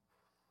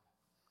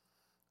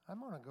I'm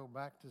going to go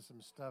back to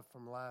some stuff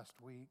from last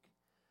week.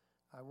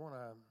 I want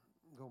to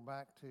go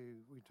back to,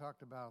 we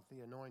talked about the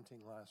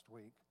anointing last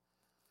week.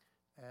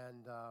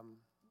 And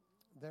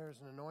there's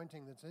an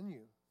anointing that's in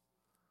you.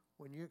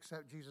 When you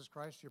accept Jesus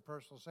Christ, your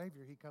personal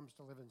Savior, He comes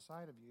to live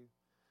inside of you.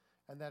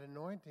 And that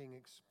anointing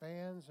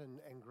expands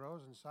and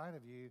grows inside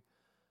of you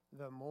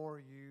the more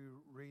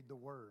you read the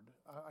Word.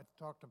 I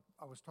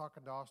was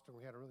talking to Austin.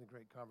 We had a really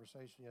great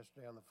conversation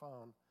yesterday on the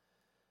phone.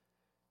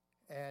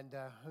 And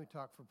we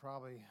talked for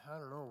probably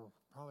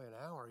an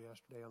hour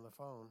yesterday on the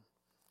phone.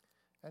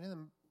 And in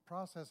the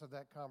process of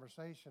that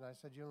conversation, I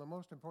said, the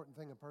most important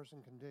thing a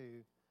person can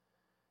do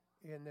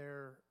in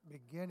their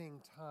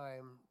beginning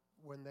time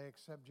when they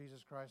accept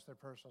Jesus Christ, their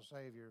personal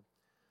Savior,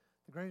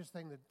 the greatest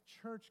thing the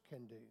church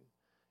can do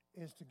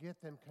is to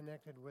get them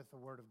connected with the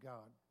Word of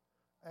God.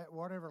 At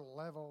whatever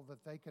level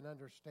that they can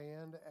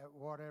understand, at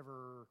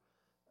whatever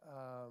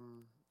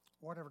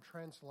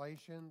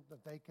translation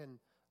that they can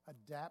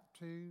adapt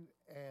to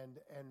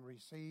and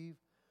receive,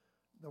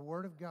 the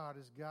Word of God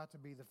has got to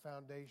be the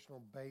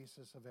foundational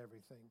basis of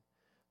everything.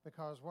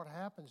 Because what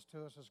happens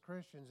to us as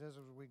Christians is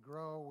as we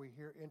grow, we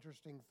hear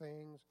interesting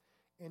things,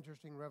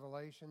 interesting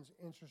revelations,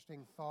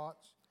 interesting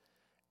thoughts,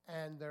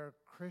 and they're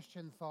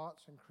Christian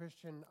thoughts and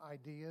Christian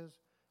ideas,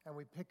 and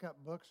we pick up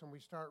books and we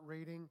start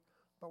reading,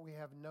 but we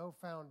have no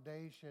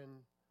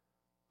foundation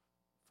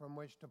from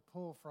which to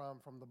pull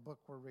from the book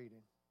we're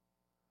reading.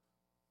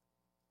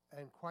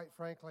 And quite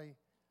frankly,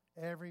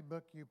 every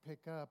book you pick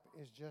up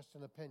is just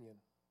an opinion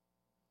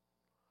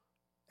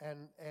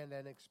and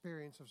an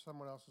experience of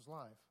someone else's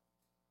life.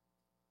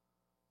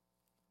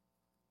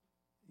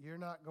 You're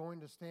not going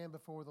to stand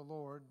before the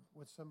Lord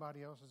with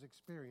somebody else's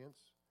experience.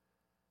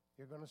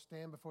 You're going to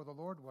stand before the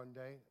Lord one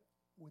day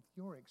with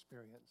your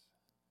experience,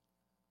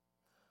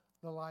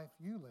 the life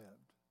you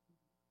lived,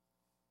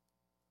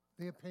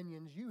 the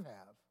opinions you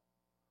have,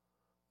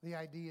 the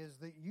ideas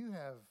that you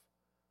have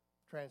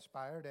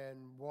transpired,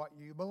 and what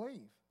you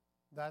believe.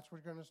 That's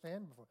what you're going to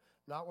stand before,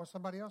 not what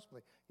somebody else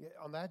believes.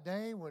 On that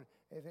day,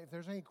 if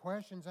there's any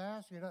questions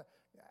asked,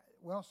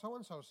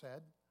 so-and-so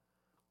said.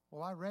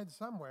 Well, I read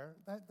somewhere.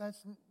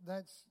 That's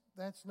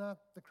not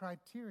the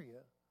criteria.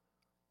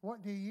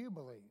 What do you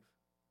believe?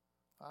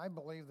 I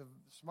believe the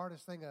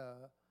smartest thing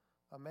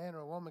a man or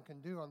a woman can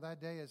do on that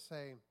day is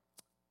say,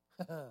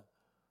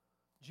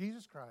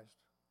 Jesus Christ,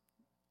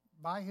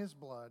 by His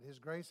blood, His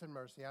grace and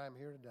mercy, I am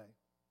here today.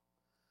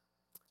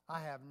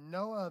 I have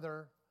no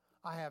other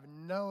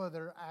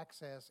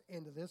access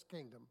into this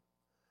kingdom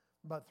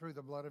but through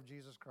the blood of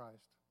Jesus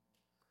Christ.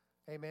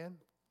 Amen?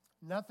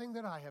 Nothing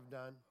that I have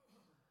done,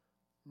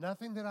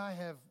 nothing that I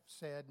have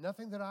said,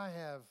 nothing that I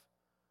have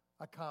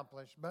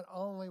accomplished, but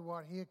only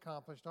what He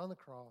accomplished on the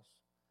cross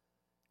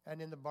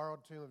and in the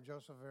borrowed tomb of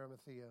Joseph of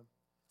Arimathea.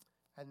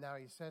 And now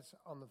He sits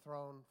on the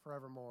throne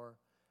forevermore,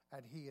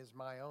 and He is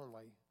my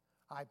only.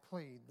 I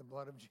plead the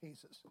blood of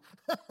Jesus.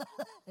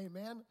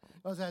 Amen?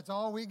 Because that's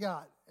all we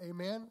got.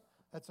 Amen?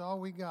 That's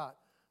all we got.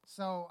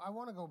 So I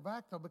want to go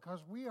back, though,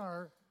 because we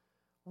are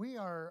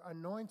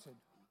anointed,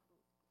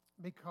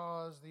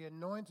 because the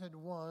anointed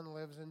one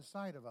lives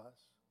inside of us.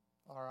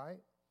 All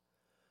right?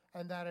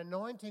 And that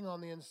anointing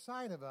on the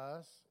inside of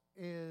us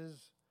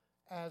is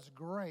as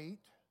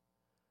great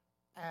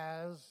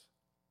as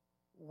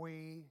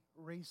we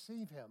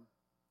receive Him.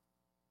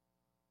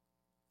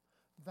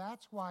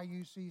 That's why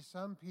you see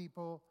some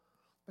people,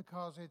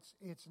 because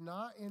it's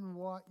not in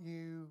what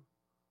you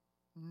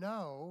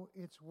know,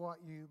 it's what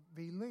you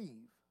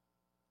believe.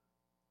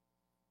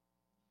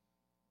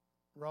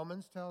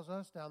 Romans tells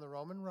us, down the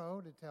Roman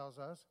road, it tells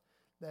us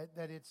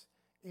that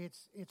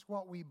it's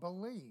what we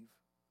believe.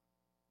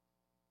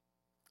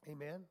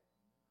 Amen?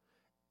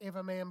 If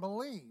a man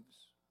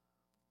believes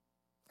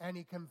and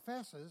he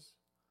confesses,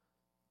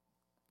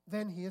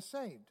 then he is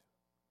saved.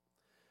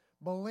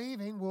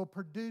 Believing will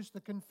produce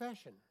the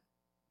confession.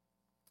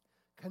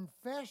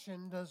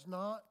 Confession does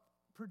not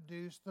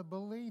produce the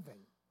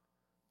believing.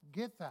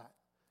 Get that.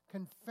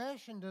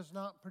 Confession does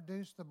not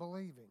produce the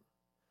believing.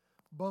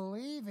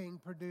 Believing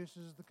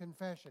produces the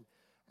confession.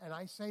 And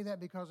I say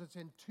that because it's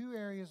in two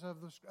areas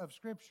of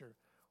Scripture.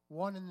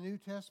 One in the New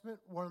Testament,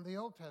 one in the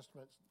Old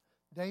Testament.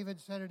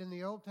 David said it in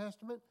the Old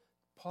Testament.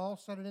 Paul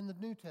said it in the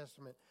New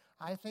Testament.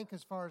 I think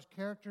as far as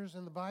characters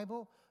in the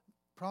Bible,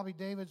 probably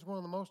David's one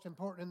of the most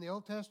important in the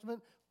Old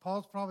Testament.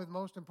 Paul's probably the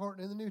most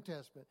important in the New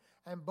Testament.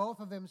 And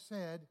both of them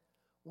said,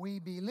 we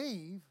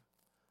believe,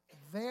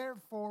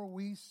 therefore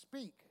we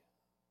speak.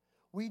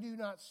 We do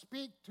not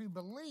speak to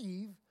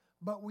believe,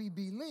 but we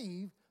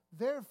believe,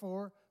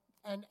 therefore,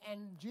 and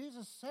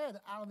Jesus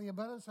said, out of the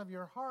abundance of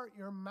your heart,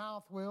 your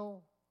mouth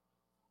will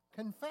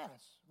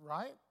confess,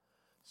 right?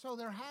 So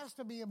there has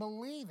to be a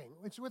believing.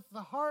 It's with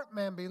the heart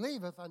man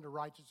believeth unto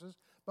righteousness,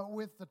 but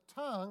with the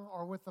tongue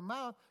or with the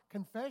mouth,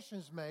 confession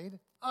is made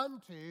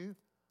unto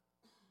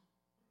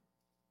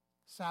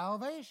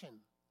salvation.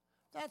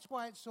 That's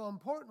why it's so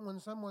important when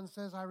someone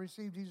says, I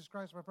received Jesus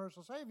Christ, my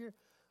personal Savior,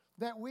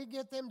 that we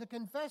get them to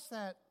confess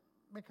that,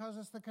 because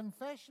it's the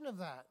confession of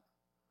that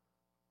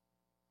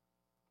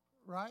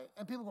right?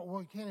 And people go,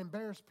 well, you can't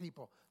embarrass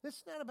people. This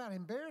is not about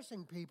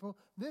embarrassing people.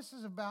 This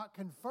is about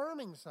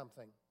confirming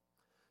something.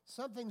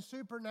 Something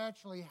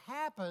supernaturally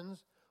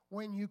happens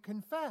when you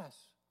confess.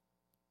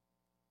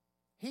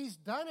 He's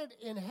done it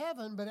in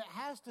heaven, but it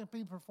has to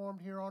be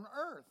performed here on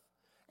earth.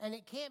 And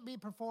it can't be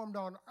performed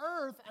on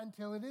earth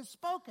until it is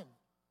spoken.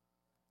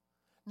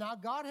 Now,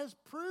 God has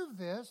proved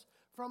this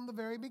from the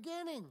very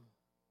beginning.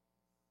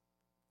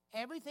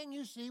 Everything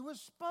you see was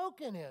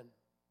spoken in.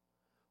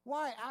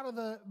 Why? Out of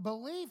the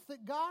belief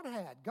that God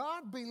had.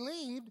 God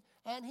believed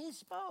and he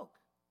spoke.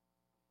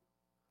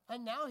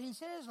 And now he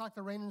says, like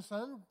the rain and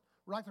sun,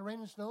 like the rain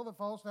and snow that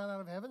falls down out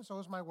of heaven, so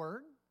is my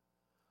word.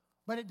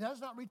 But it does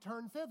not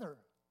return thither.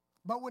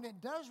 But when it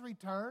does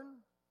return,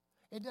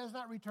 it does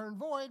not return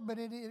void, but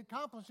it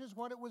accomplishes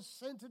what it was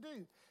sent to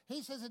do.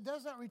 He says it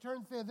does not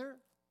return thither,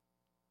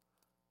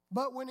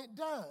 but when it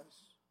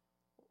does,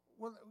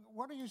 well,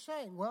 what are you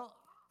saying? Well,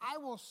 I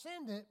will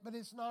send it, but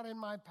it's not in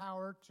my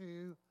power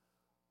to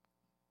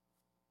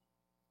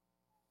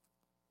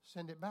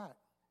send it back.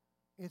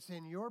 It's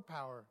in your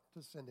power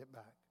to send it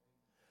back.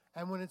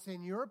 And when it's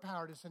in your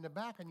power to send it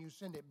back and you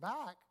send it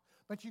back,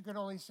 but you can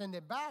only send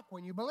it back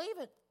when you believe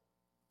it.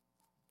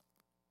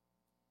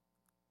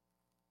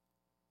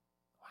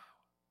 Wow.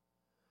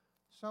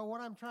 So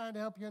what I'm trying to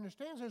help you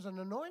understand is there's an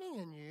anointing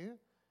in you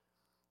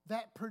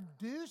that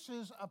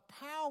produces a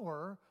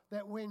power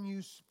that when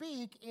you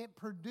speak, it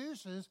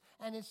produces,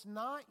 and it's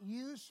not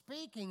you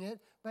speaking it,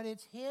 but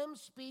it's him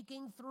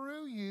speaking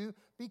through you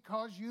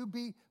because you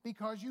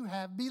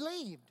have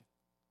believed.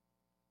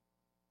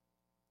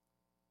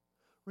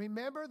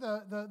 Remember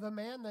the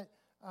man that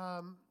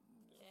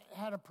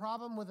had a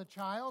problem with a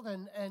child,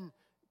 and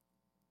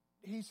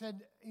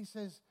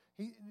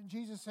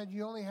Jesus said,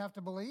 you only have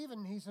to believe,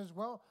 and he says,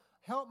 well,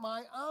 help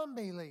my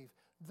unbelief.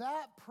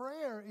 That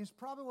prayer is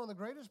probably one of the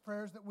greatest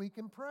prayers that we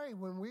can pray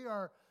when we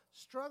are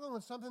struggling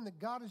with something that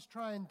God is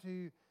trying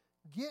to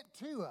get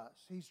to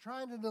us. He's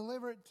trying to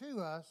deliver it to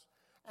us,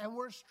 and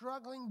we're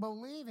struggling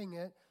believing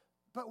it,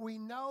 but we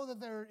know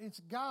that it's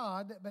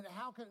God, but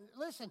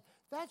listen,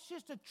 that's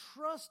just a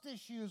trust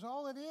issue is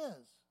all it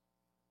is.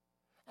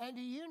 And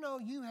do you know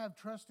you have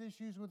trust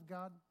issues with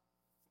God?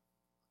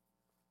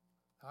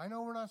 I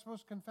know we're not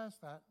supposed to confess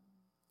that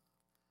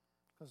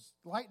because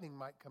lightning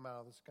might come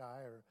out of the sky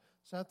or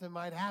something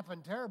might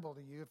happen terrible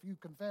to you if you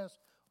confess,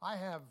 I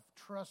have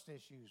trust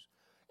issues.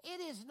 It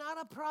is not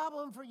a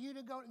problem for you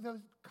to go.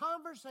 The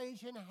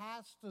conversation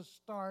has to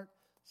start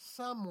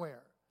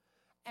somewhere.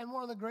 And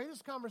one of the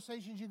greatest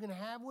conversations you can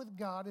have with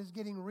God is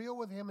getting real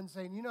with him and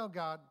saying, you know,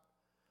 God,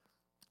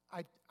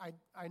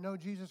 I know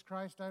Jesus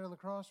Christ died on the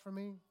cross for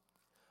me.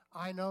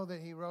 I know that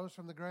he rose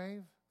from the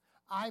grave.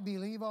 I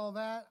believe all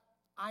that.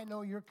 I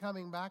know you're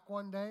coming back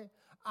one day.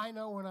 I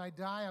know when I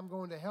die, I'm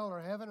going to hell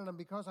or heaven, and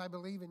because I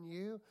believe in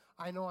you,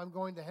 I know I'm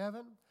going to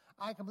heaven.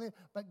 I can believe,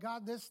 but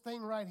God, this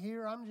thing right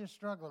here, I'm just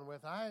struggling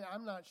with.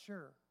 I'm not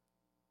sure.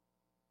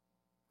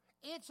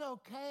 It's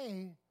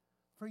okay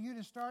for you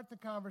to start the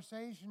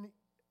conversation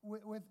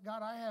with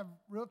God, I have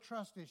real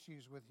trust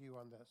issues with you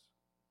on this.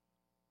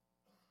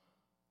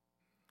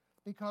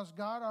 Because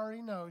God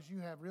already knows you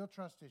have real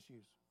trust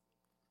issues.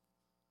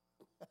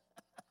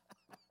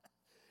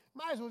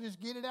 Might as well just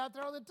get it out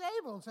there on the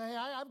table and say, hey,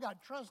 I've got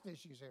trust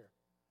issues here.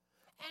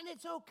 And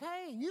it's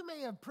okay. You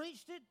may have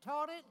preached it,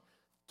 taught it,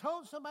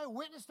 told somebody,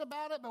 witnessed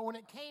about it, but when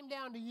it came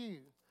down to you,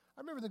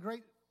 I remember the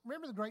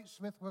great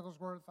Smith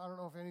Wigglesworth. I don't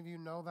know if any of you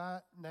know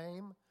that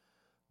name,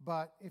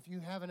 but if you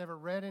haven't ever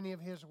read any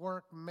of his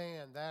work,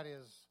 man,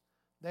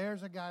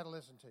 there's a guy to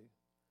listen to.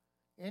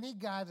 Any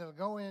guy that'll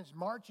go in,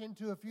 march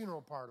into a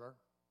funeral parlor,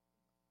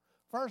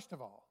 first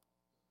of all,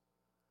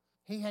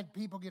 he had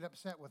people get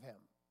upset with him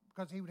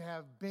because he would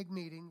have big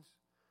meetings.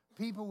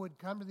 People would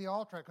come to the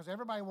altar because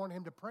everybody wanted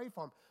him to pray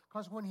for them.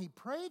 Because when he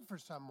prayed for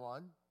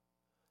someone,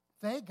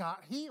 they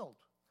got healed.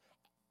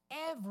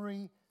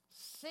 Every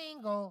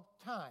single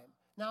time.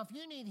 Now, if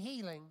you need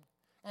healing,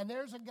 and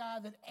there's a guy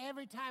that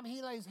every time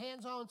he lays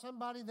hands on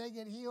somebody, they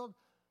get healed,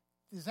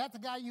 is that the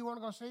guy you want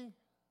to go see?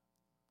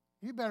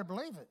 You better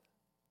believe it.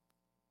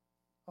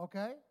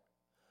 Okay?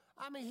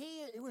 I mean,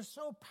 it was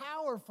so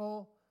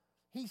powerful,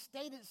 he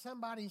stayed at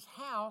somebody's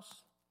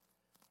house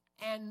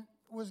and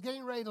was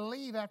getting ready to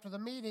leave after the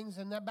meetings,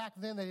 and that back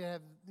then they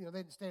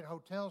didn't stay at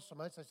hotels so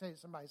much, they stayed at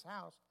somebody's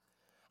house.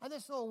 And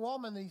this little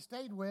woman that he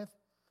stayed with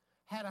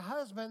had a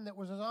husband that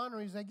was as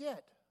ornery as they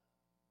get.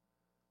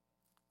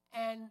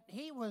 And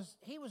he was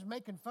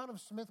making fun of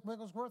Smith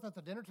Wigglesworth at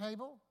the dinner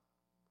table.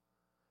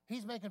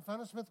 He's making fun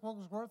of Smith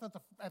Wigglesworth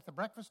at the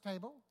breakfast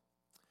table.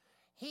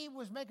 He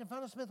was making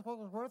fun of Smith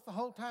Wigglesworth the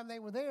whole time they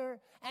were there,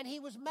 and he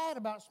was mad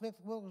about Smith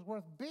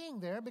Wigglesworth being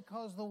there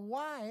because the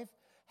wife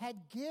had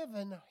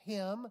given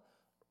him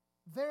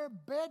their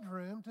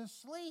bedroom to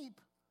sleep,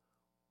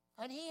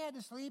 and he had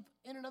to sleep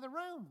in another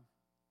room.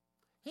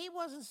 He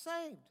wasn't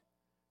saved,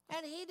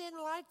 and he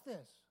didn't like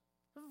this.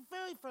 He was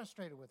very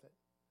frustrated with it.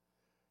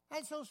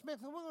 And so Smith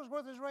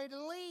Wigglesworth is ready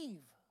to leave.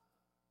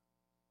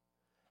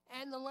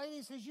 And the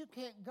lady says, you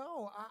can't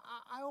go.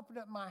 I opened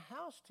up my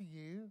house to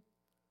you.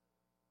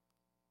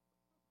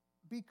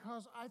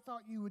 Because I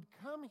thought you would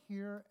come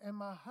here and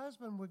my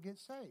husband would get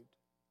saved.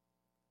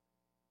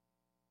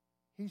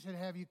 He said,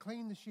 have you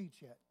cleaned the sheets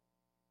yet?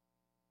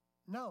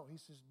 No. He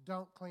says,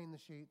 don't clean the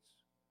sheets.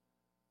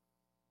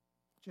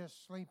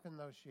 Just sleep in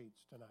those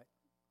sheets tonight.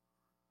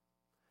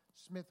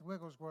 Smith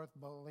Wigglesworth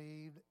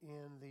believed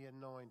in the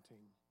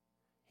anointing.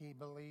 He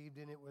believed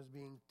in it was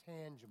being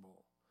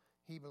tangible.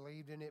 He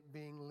believed in it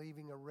being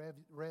leaving a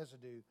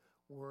residue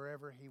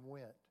wherever he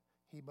went.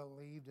 He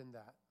believed in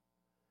that.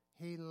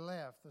 He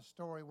left. The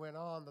story went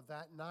on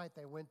that night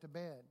they went to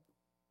bed.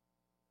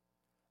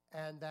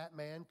 And that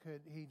man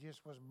he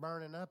just was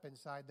burning up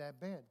inside that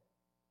bed.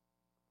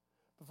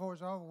 Before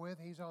it's over with,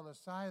 he's on the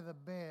side of the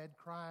bed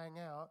crying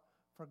out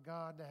for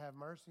God to have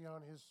mercy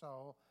on his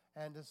soul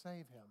and to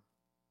save him.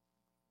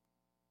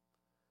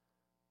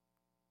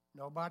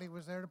 Nobody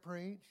was there to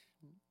preach.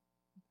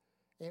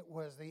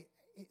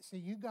 See,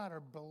 you got to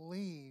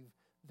believe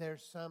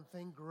there's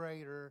something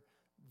greater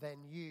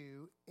than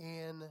you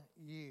in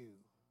you.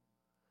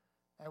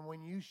 And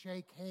when you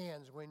shake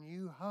hands, when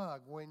you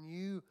hug, when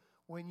you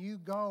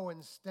go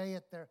and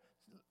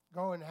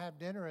go and have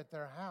dinner at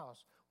their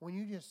house, when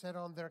you just sit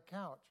on their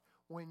couch,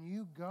 when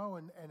you go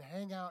and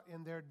hang out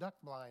in their duck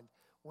blind,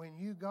 when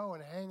you go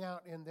and hang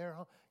out in their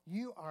home,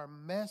 you are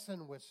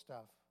messing with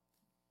stuff.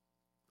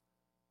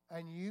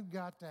 And you've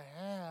got to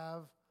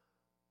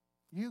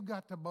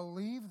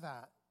believe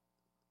that.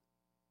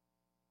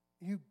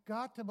 You've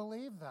got to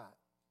believe that.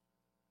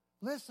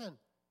 Listen,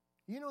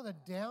 you know the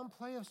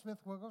downplay of Smith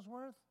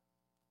Wigglesworth?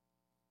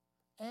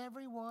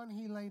 Everyone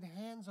he laid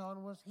hands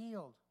on was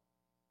healed.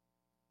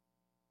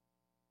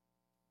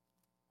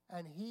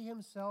 And he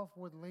himself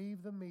would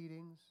leave the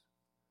meetings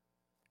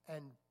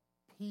and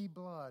pee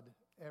blood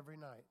every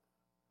night.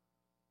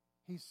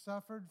 He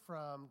suffered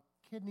from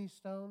kidney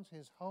stones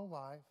his whole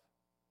life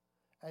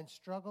and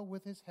struggled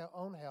with his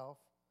own health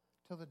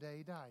till the day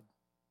he died.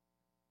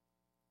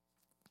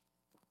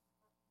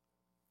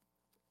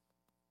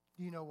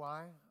 Do you know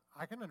why?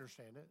 I can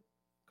understand it.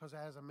 Because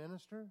as a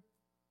minister,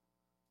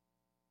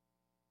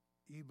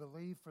 you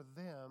believe for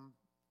them,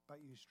 but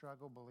you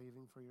struggle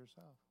believing for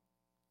yourself.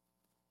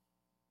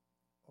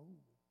 Oh.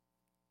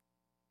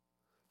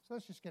 So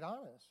let's just get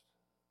honest.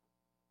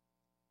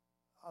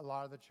 A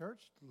lot of the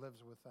church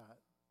lives with that.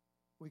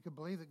 We could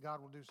believe that God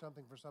will do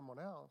something for someone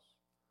else,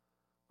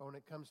 but when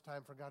it comes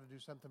time for God to do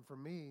something for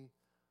me,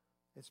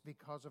 it's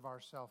because of our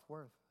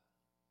self-worth.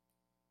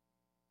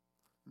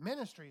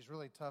 Ministry is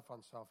really tough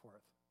on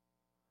self-worth.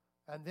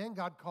 And then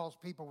God calls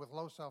people with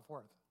low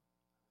self-worth.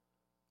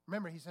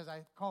 Remember, he says,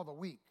 I call the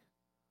weak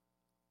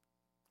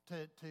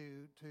to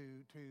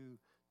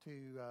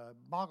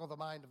boggle the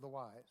mind of the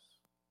wise.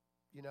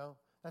 You know,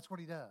 that's what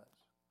he does.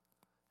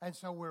 And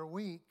so we're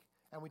weak,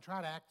 and we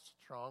try to act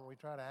strong. We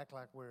try to act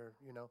like we're,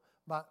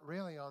 but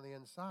really on the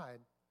inside,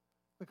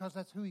 because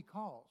that's who he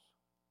calls.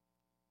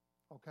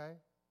 Okay?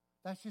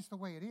 That's just the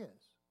way it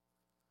is.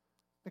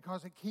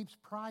 Because it keeps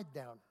pride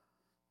down.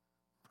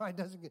 Pride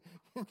doesn't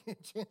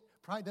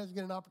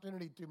get an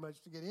opportunity too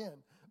much to get in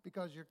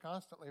because you're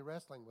constantly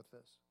wrestling with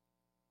this.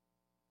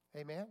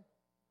 Amen?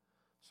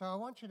 So I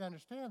want you to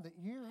understand that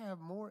you have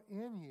more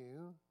in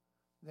you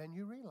than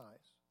you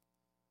realize.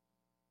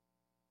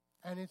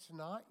 And it's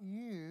not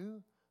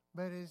you,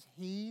 but it's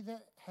he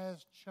that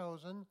has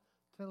chosen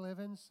to live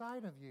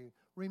inside of you.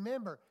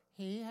 Remember,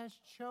 he has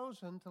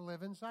chosen to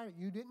live inside of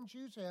you. You didn't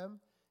choose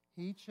him.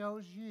 He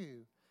chose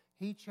you.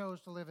 He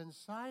chose to live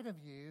inside of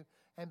you,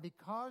 and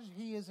because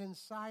he is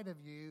inside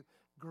of you,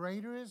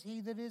 greater is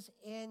he that is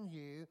in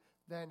you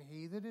than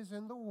he that is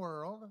in the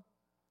world.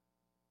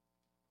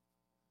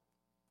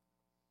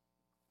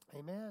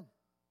 Amen.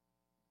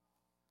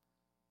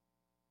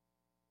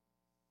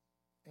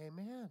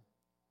 Amen.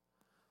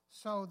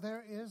 So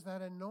there is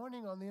that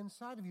anointing on the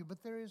inside of you,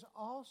 but there is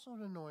also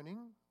an anointing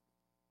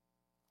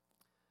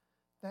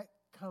that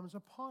comes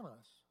upon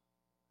us.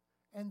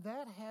 And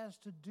that has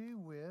to do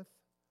with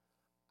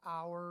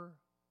our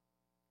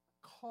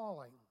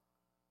calling,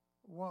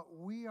 what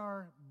we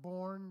are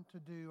born to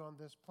do on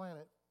this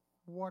planet,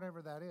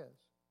 whatever that is.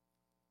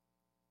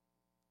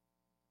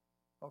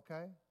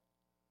 Okay?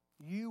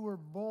 You were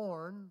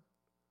born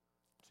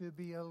to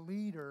be a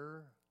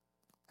leader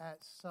at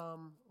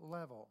some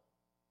level.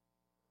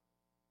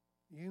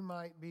 You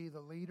might be the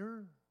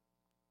leader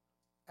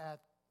at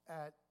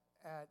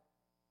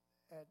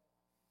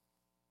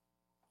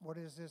what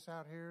is this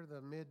out here?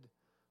 The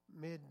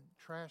mid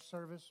trash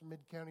service, mid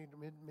county,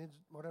 mid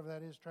whatever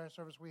that is, trash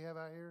service we have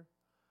out here.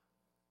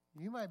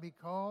 You might be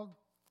called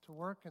to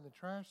work in the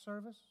trash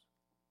service,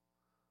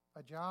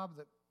 a job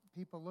that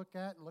people look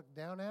at and look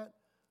down at,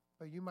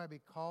 but you might be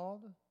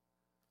called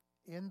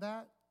in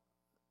that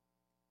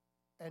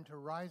and to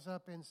rise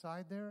up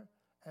inside there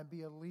and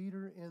be a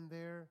leader in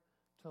there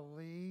to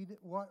lead.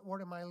 What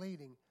am I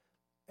leading?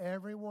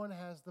 Everyone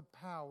has the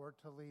power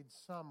to lead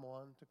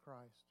someone to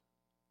Christ.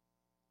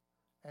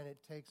 And it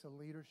takes a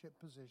leadership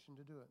position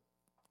to do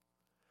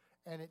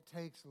it. And it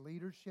takes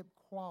leadership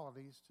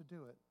qualities to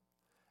do it.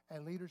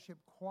 And leadership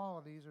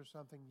qualities are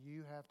something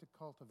you have to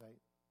cultivate.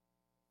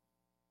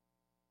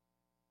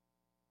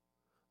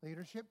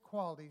 Leadership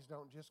qualities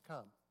don't just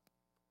come,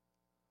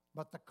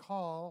 but the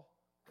call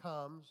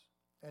comes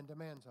and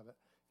demands of it.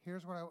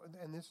 Here's what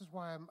and this is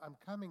why I'm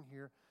coming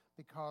here,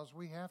 because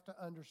we have to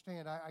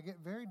understand. I get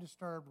very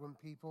disturbed when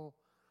people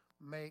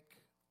make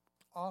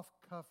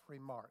off-cuff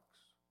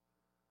remarks,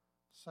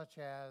 such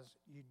as,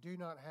 you do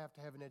not have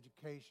to have an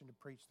education to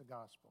preach the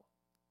gospel.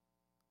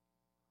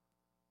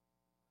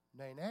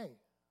 Nay, nay.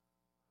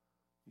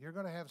 You're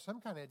going to have some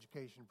kind of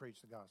education to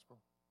preach the gospel.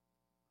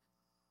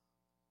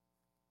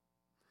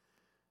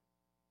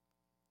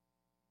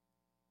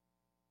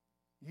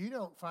 You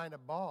don't find a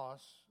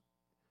boss,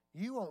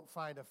 you won't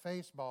find a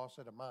face boss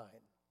at a mine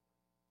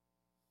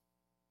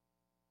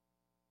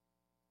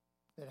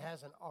that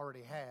hasn't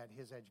already had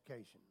his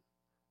education.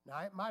 Now,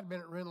 it might have been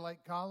at Rend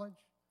Lake College.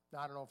 Now,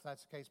 I don't know if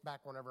that's the case.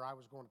 Back whenever I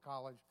was going to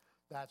college,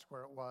 that's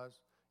where it was.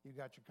 You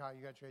got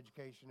your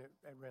education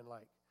at Rend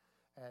Lake.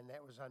 And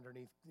that was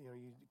underneath,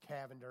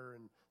 Cavender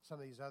and some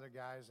of these other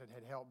guys that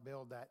had helped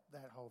build that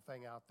whole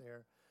thing out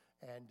there,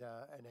 and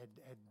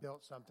had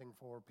built something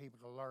for people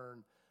to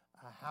learn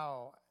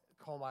how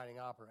coal mining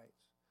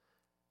operates.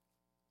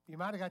 You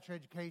might have got your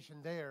education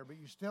there, but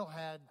you still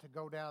had to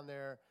go down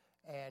there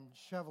and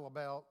shovel a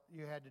belt.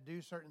 You had to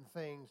do certain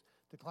things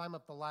to climb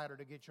up the ladder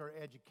to get your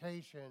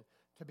education,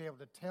 to be able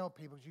to tell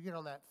people, because you get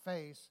on that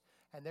face,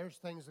 and there's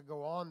things that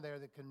go on there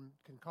that can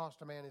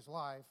cost a man his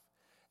life.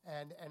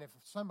 And if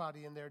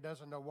somebody in there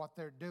doesn't know what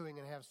they're doing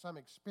and have some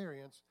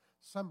experience,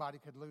 somebody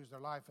could lose their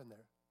life in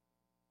there.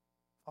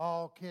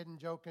 All kidding,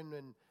 joking,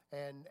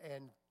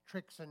 and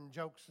tricks and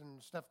jokes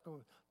and stuff,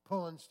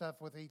 pulling stuff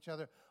with each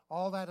other.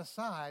 All that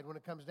aside, when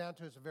it comes down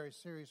to it, it's a very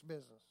serious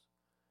business.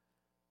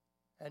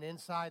 And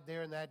inside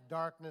there, in that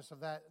darkness of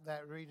that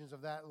regions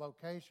of that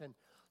location,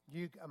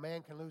 a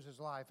man can lose his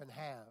life, and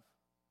have.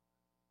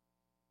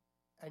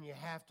 And you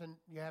have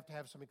to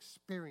have some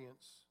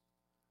experience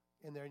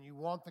in there, and you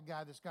want the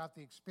guy that's got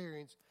the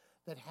experience,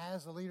 that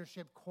has the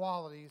leadership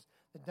qualities,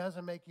 that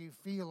doesn't make you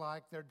feel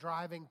like they're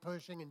driving,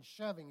 pushing, and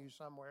shoving you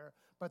somewhere,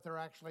 but they're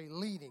actually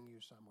leading you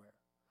somewhere.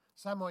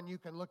 Someone you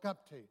can look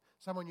up to.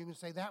 Someone you can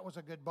say, that was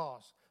a good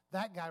boss.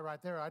 That guy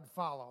right there, I'd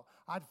follow.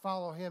 I'd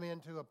follow him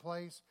into a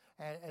place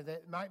and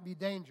that might be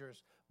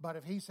dangerous, but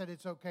if he said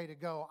it's okay to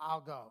go,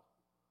 I'll go.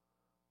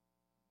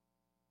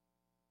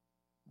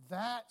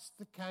 That's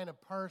the kind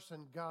of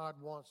person God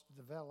wants to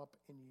develop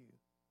in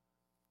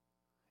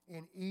you,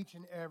 in each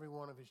and every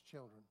one of his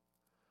children.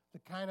 The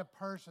kind of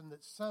person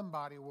that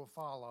somebody will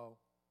follow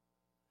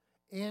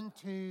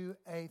into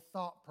a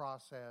thought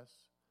process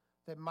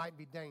that might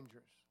be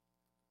dangerous,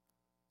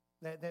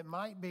 that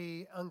might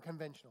be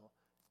unconventional,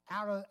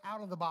 out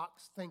of the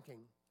box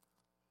thinking,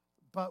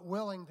 but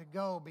willing to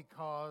go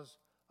because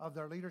of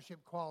their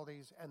leadership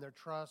qualities and their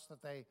trust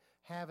that they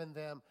have in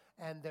them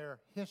and their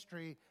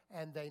history,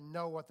 and they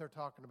know what they're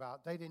talking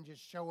about. They didn't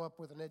just show up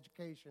with an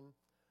education,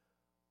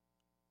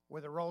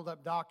 with a rolled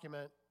up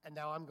document, and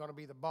now I'm going to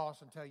be the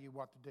boss and tell you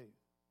what to do.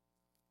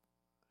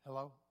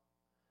 Hello?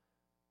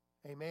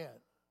 Amen.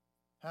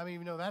 How many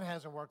of you know that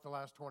hasn't worked the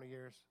last 20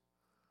 years?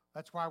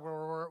 That's why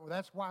we're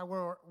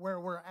where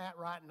we're at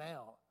right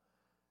now.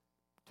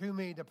 Too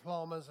many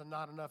diplomas and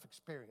not enough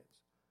experience.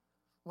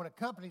 When a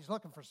company's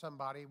looking for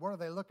somebody, what are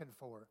they looking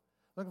for?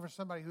 Looking for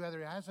somebody who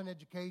either has an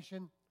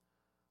education,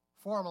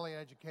 formally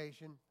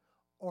education,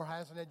 or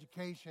has an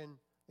education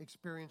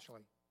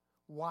experientially.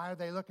 Why are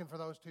they looking for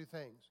those two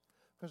things?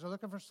 Because they're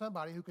looking for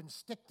somebody who can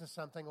stick to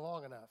something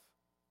long enough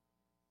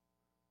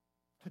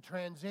to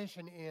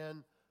transition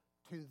in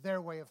to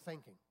their way of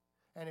thinking.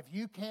 And if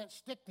you can't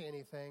stick to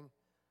anything,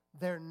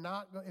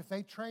 if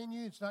they train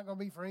you, it's not going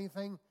to be for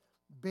anything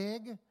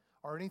big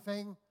or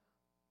anything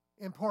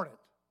important,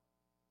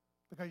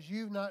 because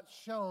you've not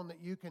shown that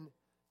you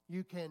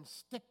can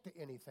stick to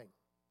anything.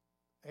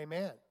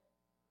 Amen.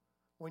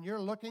 When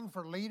you're looking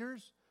for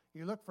leaders,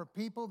 you look for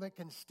people that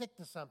can stick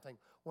to something.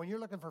 When you're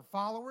looking for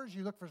followers,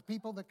 you look for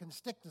people that can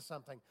stick to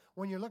something.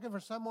 When you're looking for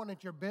someone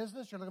at your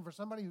business, you're looking for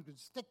somebody who can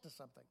stick to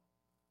something.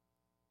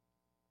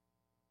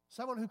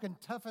 Someone who can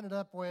toughen it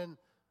up when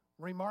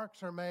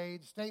remarks are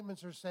made,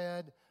 statements are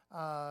said,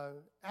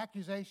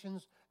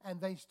 accusations, and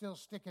they still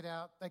stick it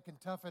out. They can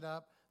tough it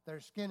up. Their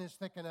skin is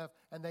thick enough,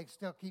 and they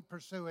still keep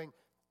pursuing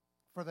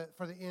for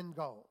the end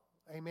goal.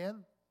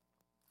 Amen?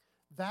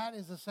 That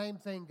is the same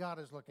thing God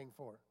is looking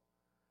for.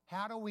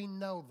 How do we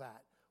know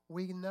that?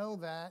 We know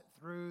that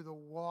through the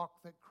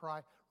walk that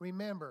Christ.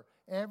 Remember,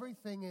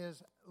 everything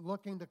is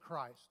looking to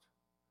Christ.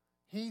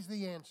 He's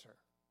the answer.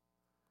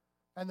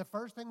 And the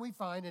first thing we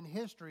find in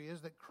history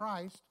is that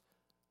Christ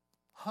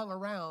hung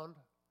around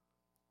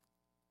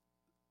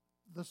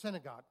the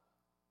synagogue.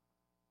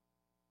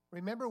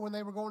 Remember when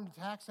they were going to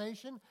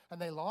taxation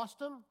and they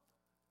lost him?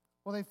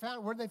 Well,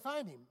 where'd they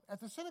find him? At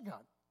the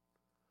synagogue.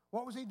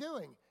 What was he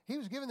doing? He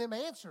was giving them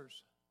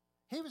answers.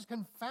 He was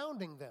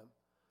confounding them.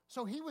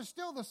 So he was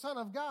still the Son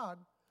of God,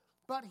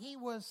 but he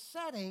was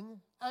sitting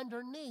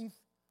underneath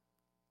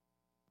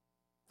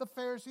the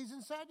Pharisees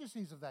and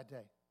Sadducees of that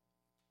day.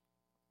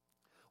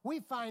 We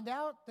find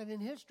out that in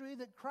history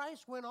that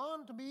Christ went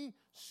on to be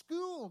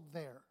schooled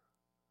there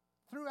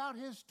throughout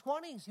his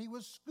 20s, he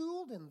was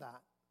schooled in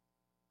that.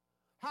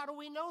 How do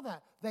we know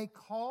that? They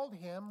called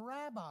him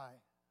rabbi.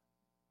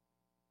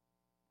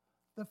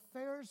 The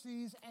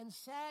Pharisees and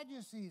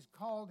Sadducees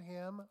called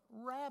him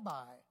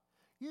rabbi.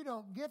 You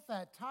don't get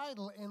that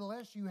title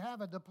unless you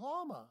have a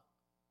diploma.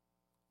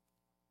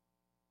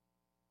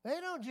 They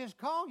don't just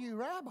call you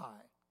rabbi.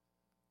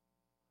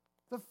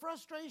 The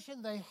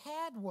frustration they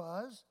had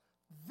was,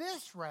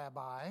 this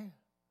rabbi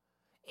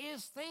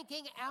is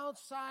thinking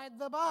outside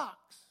the box.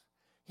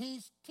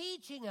 He's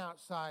teaching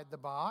outside the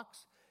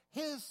box.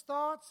 His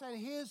thoughts and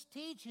his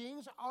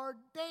teachings are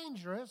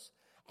dangerous,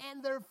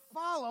 and they're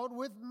followed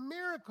with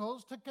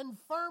miracles to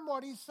confirm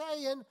what he's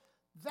saying.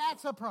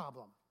 That's a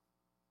problem.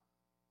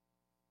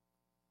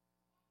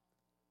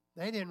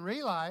 They didn't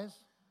realize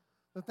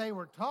that they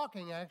were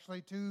talking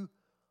actually to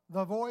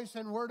the voice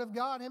and word of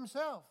God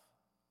himself,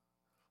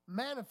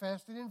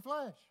 manifested in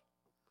flesh.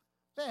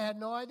 They had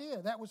no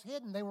idea. That was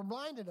hidden. They were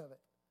blinded of it.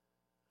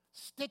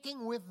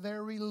 Sticking with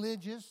their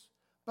religious,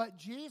 but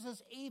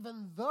Jesus,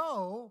 even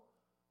though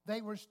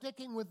they were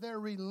sticking with their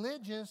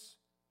religious,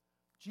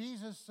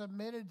 Jesus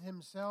submitted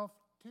himself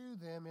to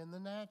them in the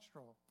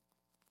natural.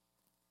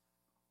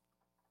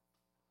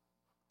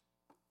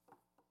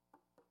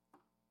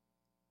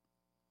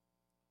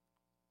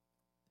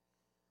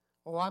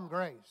 Oh, I'm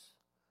grace.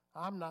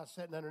 I'm not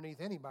sitting underneath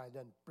anybody that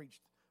doesn't preach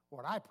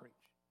what I preach.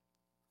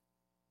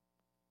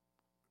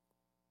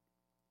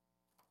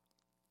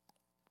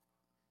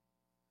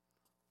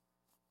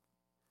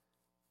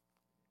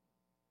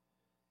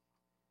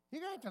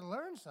 You're going to have to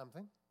learn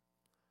something.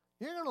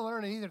 You're going to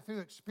learn it either through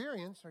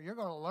experience or you're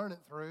going to learn it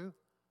through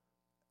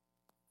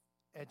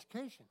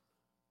education.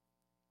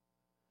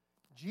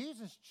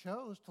 Jesus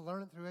chose to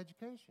learn it through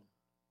education.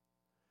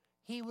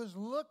 He was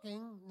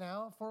looking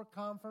now for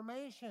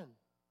confirmation.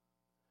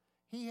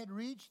 He had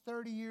reached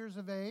 30 years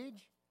of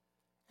age,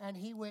 and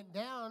he went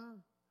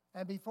down,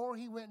 and before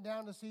he went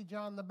down to see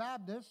John the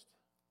Baptist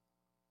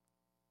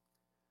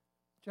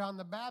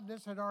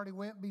had already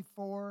went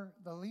before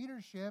the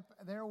leadership.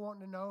 They're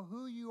wanting to know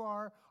who you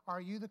are.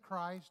 Are you the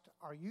Christ?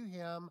 Are you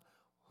him?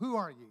 Who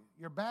are you?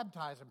 You're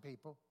baptizing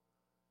people.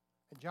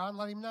 And John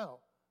let him know,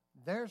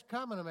 there's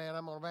coming a man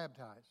I'm going to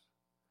baptize.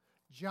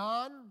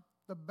 John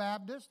the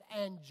Baptist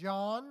and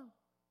John,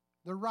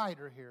 the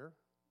writer here,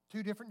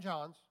 two different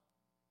Johns,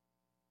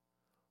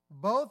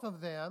 both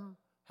of them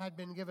had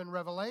been given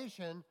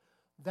revelation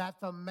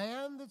that the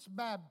man that's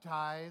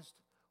baptized,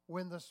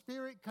 when the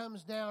Spirit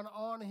comes down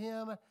on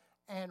him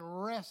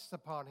and rests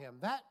upon him.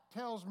 That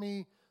tells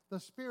me the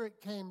Spirit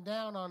came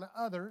down on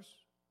others,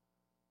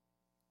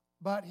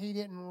 but he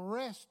didn't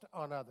rest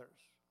on others.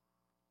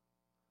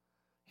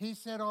 He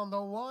said on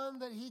the one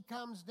that he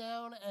comes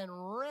down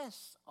and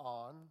rests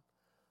on,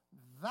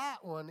 that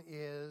one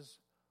is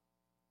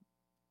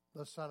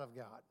the Son of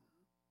God.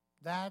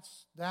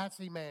 That's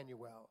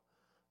Emmanuel.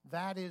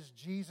 That is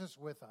Jesus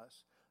with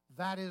us.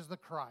 That is the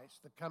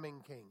Christ, the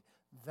coming King.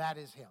 That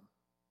is him.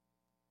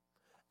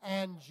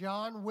 And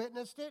John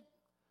witnessed it.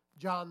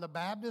 John the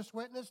Baptist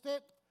witnessed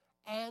it.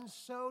 And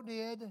so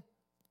did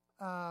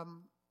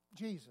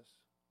Jesus.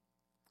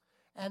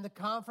 And the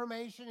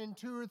confirmation in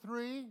 2 or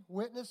 3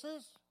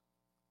 witnesses,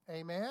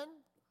 amen,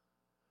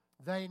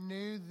 they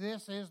knew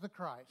this is the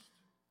Christ.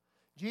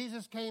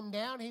 Jesus came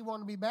down, he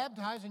wanted to be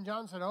baptized, and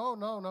John said, oh,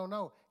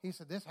 no. He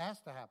said, this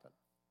has to happen.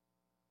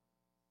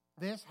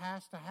 This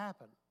has to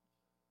happen.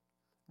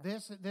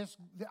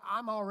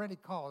 I'm already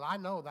called. I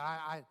know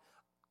that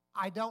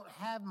I don't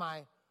have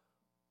my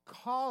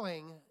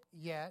calling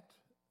yet,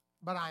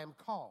 but I am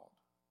called.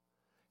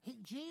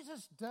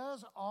 Jesus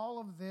does all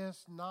of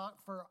this not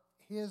for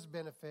his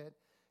benefit.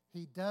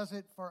 He does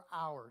it for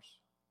ours.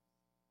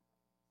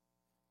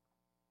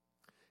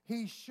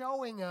 He's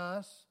showing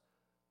us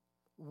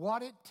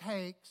what it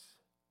takes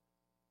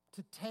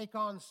to take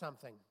on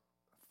something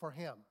for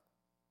him.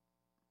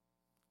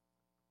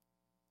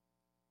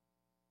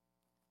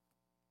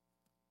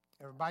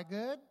 Everybody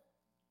good?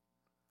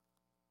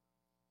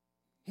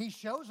 He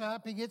shows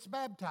up, he gets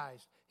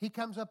baptized. He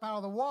comes up out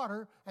of the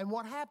water, and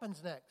what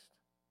happens next?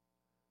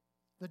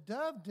 The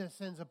dove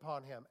descends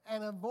upon him,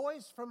 and a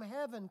voice from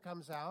heaven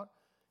comes out.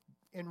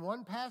 In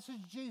one passage,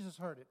 Jesus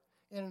heard it.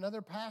 In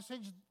another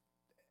passage,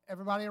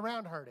 everybody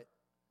around heard it.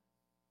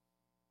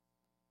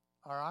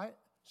 All right?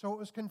 So it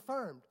was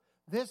confirmed.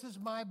 This is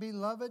my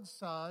beloved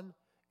Son,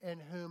 in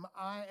whom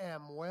I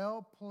am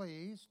well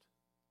pleased.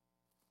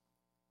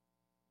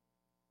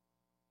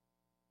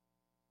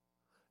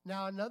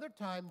 Now, another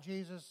time,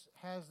 Jesus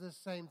has this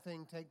same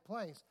thing take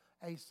place,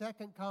 a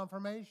second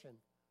confirmation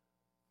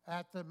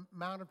at the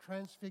Mount of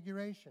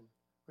Transfiguration.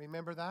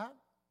 Remember that?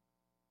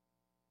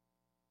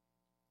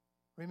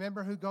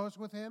 Remember who goes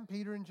with him,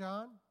 Peter and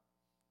John?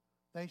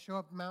 They show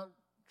up at Mount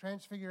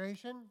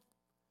Transfiguration.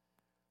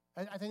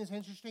 I think it's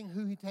interesting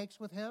who he takes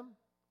with him.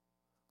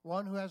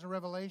 One who has a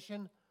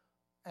revelation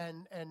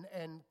and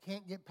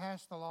can't get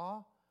past the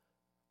law,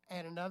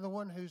 and another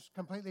one who's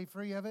completely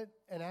free of it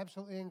and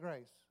absolutely in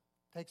grace.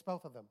 Takes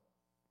both of them.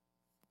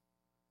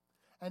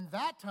 And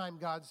that time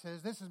God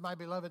says, this is my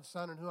beloved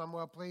Son in whom I'm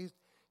well pleased.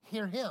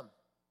 hear him.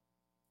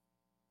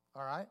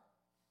 All right?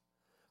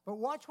 But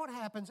watch what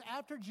happens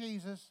after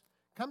Jesus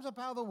comes up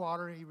out of the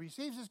water. He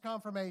receives his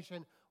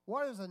confirmation.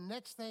 What is the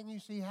next thing you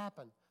see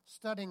happen?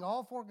 Studying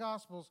all four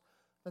Gospels,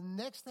 the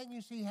next thing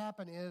you see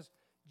happen is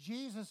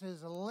Jesus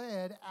is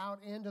led out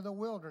into the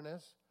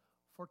wilderness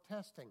for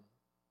testing.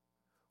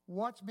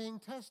 What's being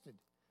tested?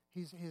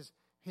 His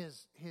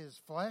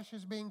flesh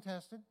is being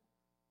tested.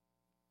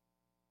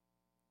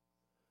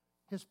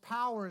 His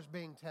power is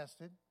being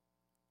tested.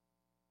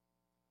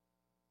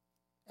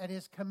 And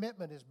his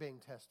commitment is being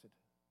tested.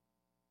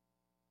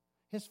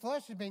 His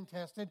flesh is being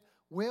tested.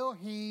 Will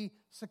he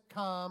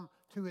succumb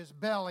to his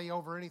belly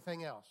over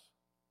anything else?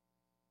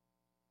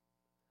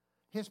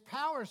 His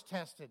power is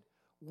tested.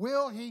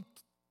 Will he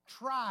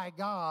try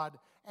God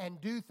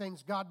and do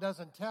things God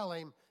doesn't tell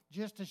him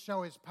just to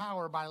show his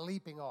power by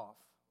leaping off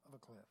of a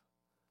cliff?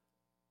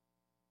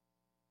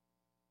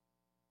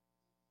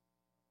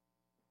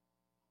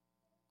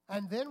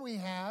 And then we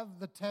have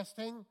the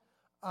testing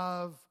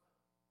of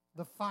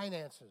the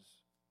finances.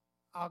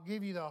 I'll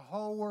give you the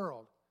whole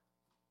world.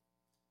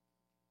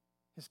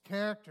 His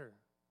character,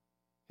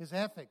 his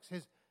ethics,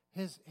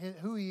 his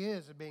who he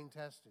is being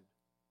tested.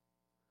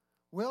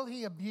 Will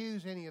he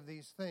abuse any of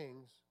these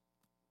things?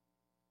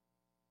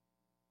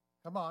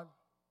 Come on.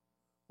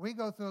 We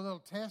go through a little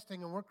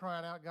testing and we're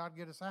crying out, God,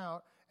 get us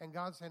out. And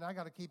God's saying, I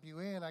got to keep you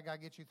in. I got to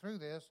get you through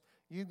this.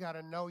 You got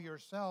to know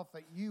yourself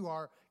that you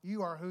are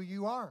who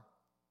you are.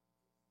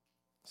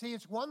 See,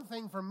 it's one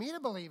thing for me to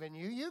believe in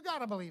you. You got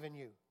to believe in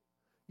you.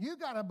 You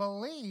got to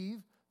believe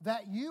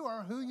that you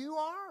are who you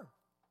are.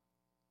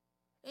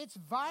 It's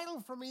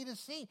vital for me to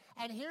see.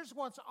 And here's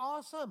what's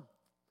awesome,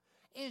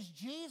 is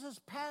Jesus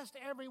passed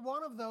every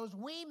one of those.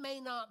 We may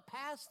not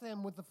pass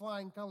them with the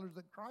flying colors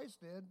that Christ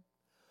did,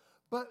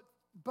 but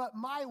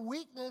my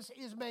weakness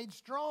is made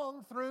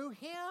strong through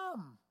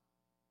him.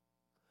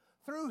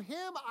 Through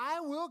him, I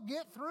will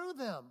get through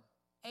them.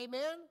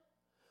 Amen?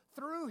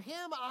 Through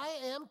him, I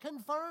am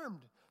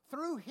confirmed.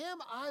 Through him,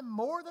 I'm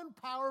more than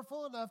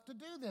powerful enough to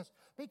do this,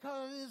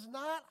 because it is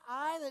not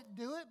I that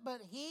do it,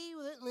 but he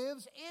that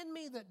lives in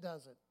me that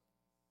does it.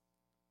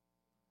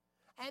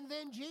 And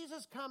then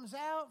Jesus comes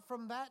out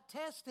from that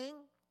testing,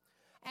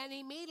 and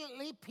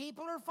immediately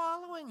people are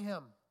following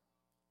him.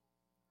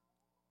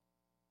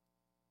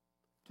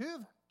 Two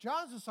of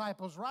John's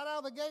disciples right out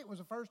of the gate was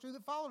the first two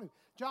that followed him.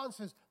 John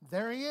says,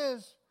 there he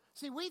is.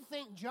 See, we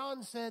think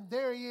John said,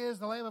 there he is,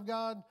 the Lamb of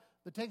God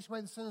that takes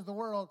away the sins of the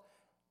world.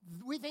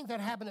 We think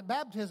that happened at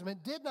baptism.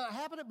 It did not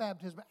happen at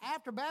baptism.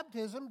 After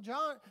baptism,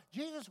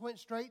 Jesus went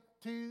straight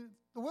to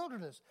the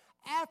wilderness.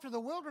 After the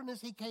wilderness,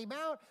 he came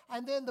out,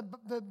 and then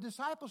the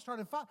disciples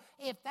started following.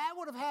 If that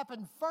would have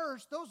happened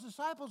first, those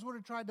disciples would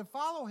have tried to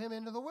follow him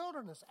into the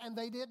wilderness, and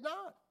they did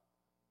not.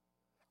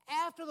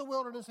 After the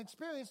wilderness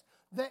experience,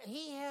 that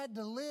he had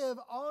to live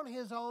on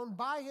his own,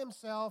 by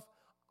himself,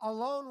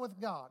 alone with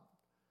God.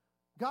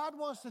 God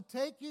wants to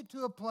take you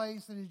to a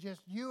place that is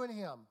just you and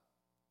him.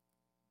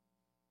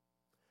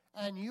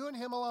 And you and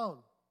him alone.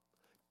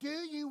 Do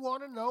you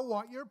want to know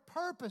what your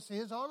purpose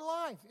is in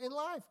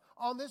life,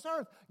 on this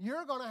earth?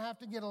 You're going to have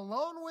to get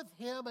alone with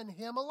him and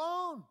him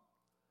alone.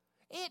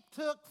 It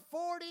took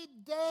 40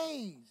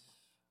 days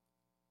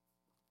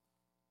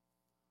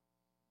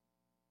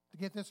to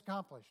get this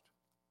accomplished.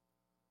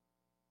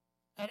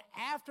 And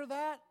after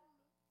that,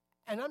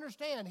 and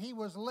understand, he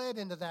was led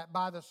into that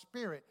by the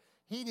Spirit.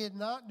 He did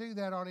not do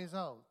that on his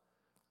own.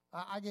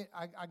 I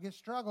get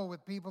struggle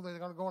with people that are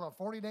going to go on a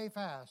 40-day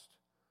fast.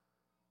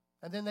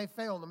 And then they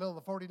fail in the middle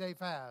of the 40-day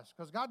fast.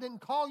 Because God didn't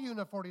call you in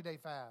a 40-day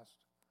fast.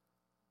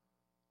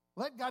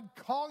 Let God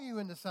call you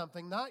into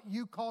something, not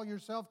you call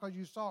yourself because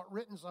you saw it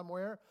written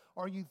somewhere,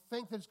 or you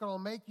think that it's going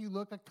to make you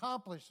look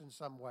accomplished in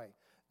some way.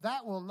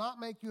 That will not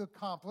make you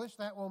accomplished.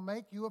 That will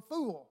make you a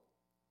fool.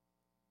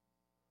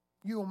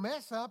 You will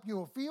mess up, you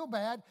will feel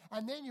bad,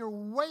 and then you're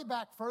way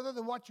back further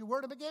than what you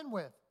were to begin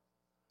with.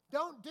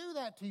 Don't do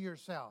that to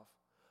yourself.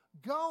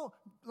 Go,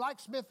 like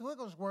Smith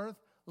Wigglesworth,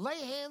 lay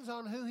hands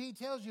on who he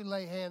tells you to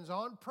lay hands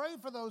on. Pray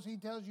for those he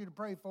tells you to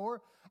pray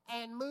for.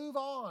 And move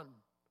on.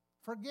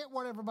 Forget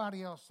what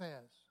everybody else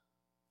says.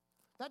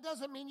 That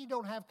doesn't mean you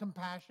don't have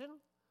compassion.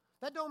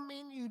 That don't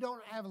mean you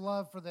don't have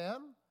love for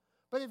them.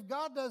 But if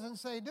God doesn't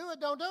say do it,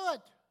 don't do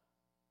it.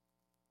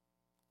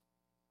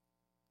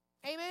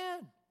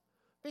 Amen.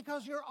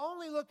 Because you're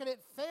only looking at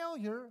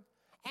failure.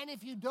 And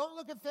if you don't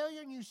look at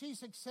failure and you see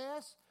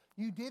success,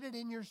 you did it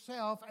in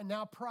yourself, and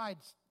now pride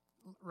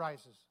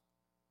rises.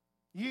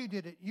 You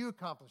did it. You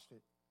accomplished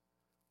it.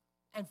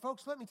 And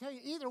folks, let me tell you,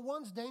 either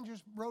one's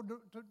dangerous road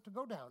to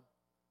go down.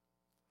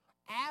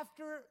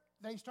 After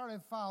they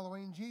started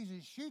following,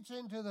 Jesus shoots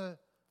into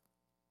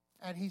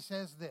and he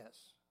says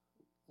this.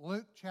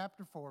 Luke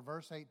chapter 4,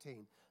 verse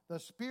 18. The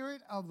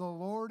Spirit of the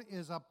Lord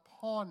is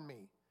upon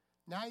me.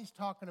 Now he's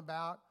talking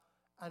about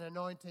an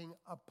anointing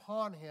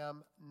upon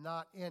him,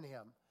 not in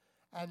him.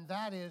 And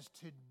that is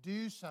to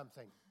do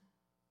something.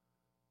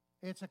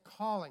 It's a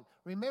calling.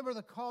 Remember,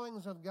 the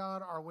callings of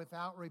God are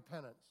without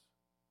repentance.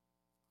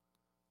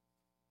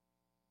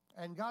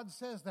 And God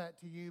says that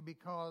to you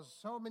because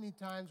so many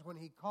times when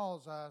he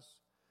calls us,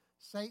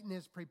 Satan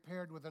is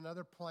prepared with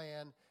another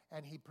plan,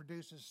 and he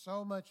produces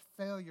so much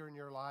failure in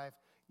your life,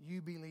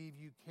 you believe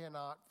you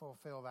cannot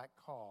fulfill that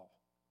call.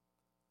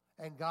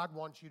 And God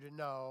wants you to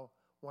know,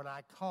 when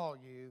I call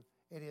you,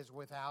 it is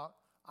without,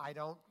 I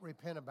don't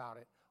repent about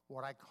it.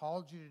 What I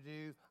called you to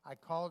do, I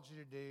called you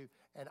to do,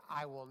 and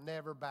I will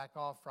never back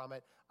off from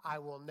it. I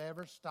will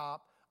never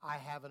stop. I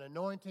have an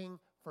anointing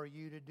for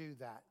you to do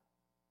that.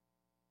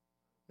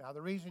 Now,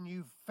 the reason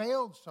you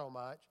failed so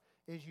much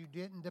is you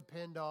didn't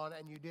depend on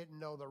and you didn't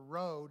know the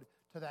road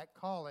to that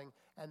calling.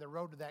 And the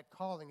road to that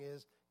calling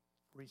is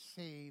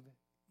receive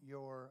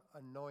your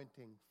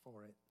anointing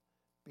for it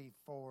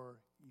before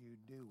you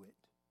do it.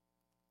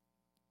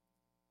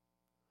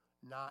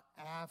 Not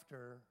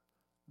after,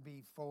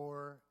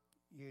 before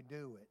you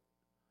do it.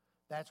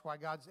 That's why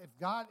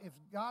if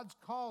God's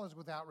call is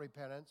without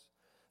repentance,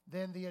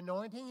 then the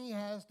anointing he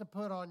has to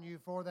put on you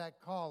for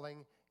that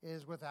calling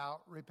is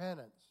without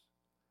repentance.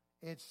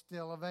 It's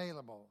still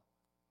available.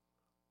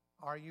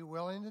 Are you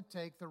willing to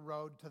take the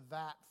road to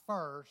that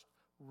first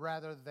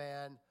rather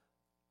than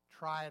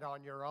try it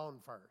on your own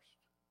first?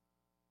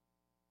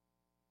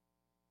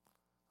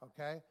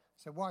 Okay?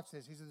 So watch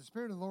this. He said, the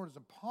Spirit of the Lord is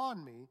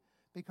upon me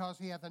because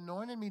he hath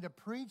anointed me to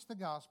preach the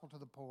gospel to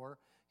the poor.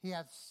 He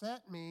hath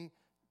sent me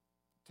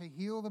to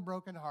heal the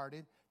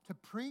brokenhearted, to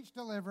preach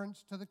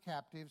deliverance to the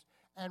captives,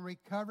 and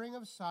recovering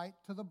of sight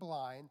to the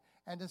blind,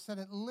 and to set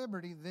at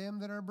liberty them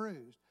that are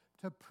bruised,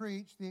 to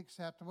preach the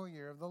acceptable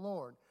year of the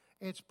Lord.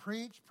 It's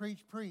preach,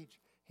 preach, preach.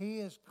 He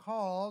is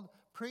called,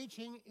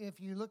 preaching, if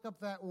you look up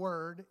that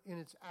word in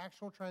its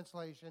actual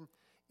translation,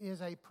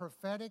 is a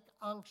prophetic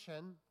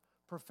unction.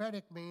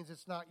 Prophetic means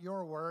it's not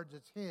your words,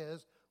 it's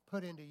his,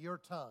 put into your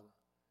tongue.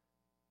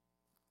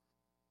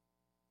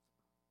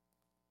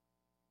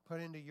 Put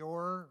into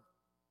your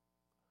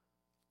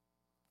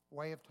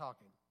way of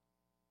talking.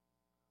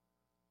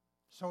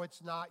 So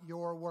it's not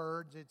your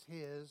words, it's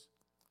his.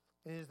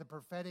 It is the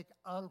prophetic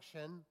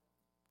unction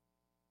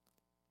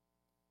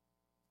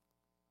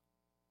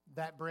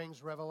that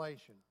brings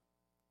revelation.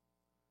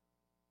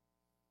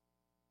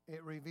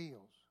 It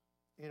reveals.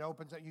 It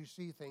opens up. You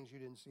see things you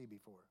didn't see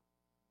before.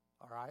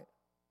 All right?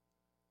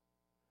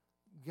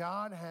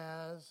 God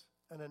has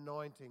an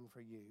anointing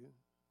for you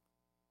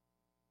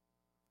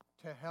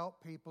to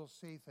help people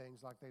see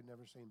things like they've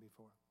never seen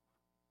before.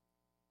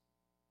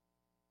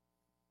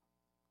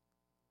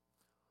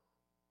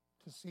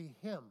 To see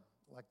him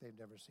like they've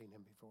never seen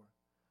him before.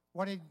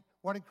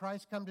 What did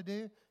Christ come to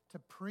do? To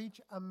preach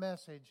a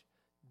message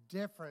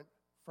different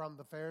from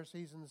the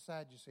Pharisees and the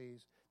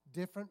Sadducees,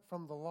 different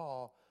from the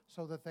law,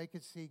 so that they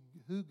could see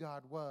who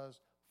God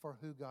was for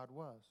who God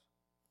was.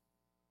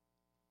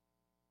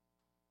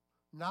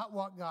 Not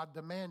what God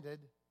demanded,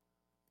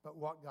 but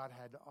what God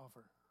had to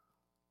offer.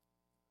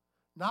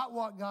 Not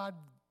what God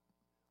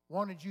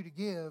wanted you to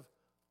give,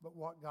 but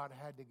what God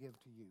had to give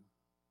to you.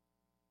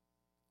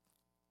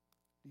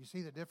 Do you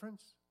see the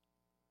difference?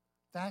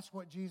 That's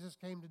what Jesus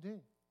came to do.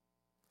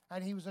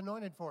 And he was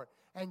anointed for it.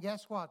 And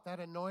guess what? That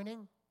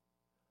anointing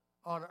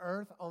on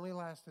earth only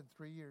lasted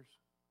 3 years.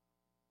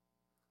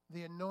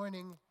 The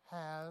anointing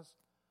has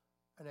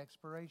an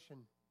expiration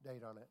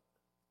date on it.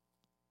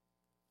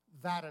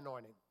 That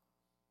anointing.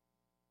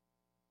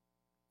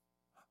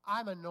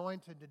 I'm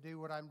anointed to do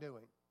what I'm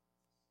doing.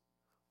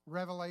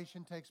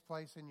 Revelation takes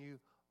place in you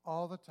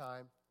all the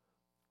time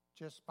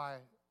just by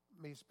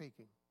me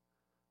speaking.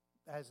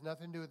 That has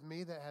nothing to do with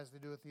me, that has to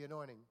do with the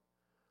anointing.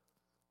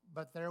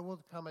 But there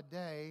will come a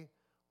day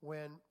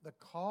when the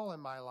call in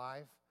my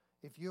life,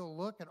 if you'll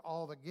look at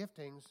all the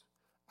giftings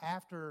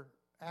after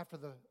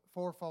the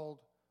fourfold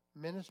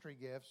ministry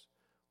gifts,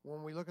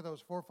 when we look at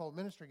those fourfold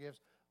ministry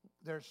gifts,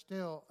 there's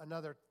still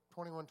another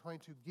 21,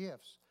 22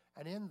 gifts.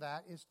 And in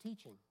that is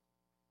teaching.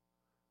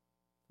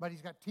 But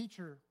he's got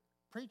teacher,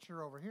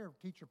 preacher over here,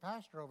 teacher,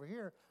 pastor over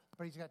here,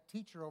 but he's got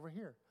teacher over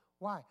here.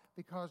 Why?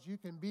 Because you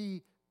can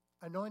be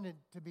anointed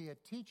to be a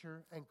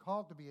teacher and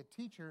called to be a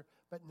teacher,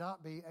 but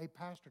not be a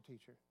pastor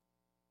teacher.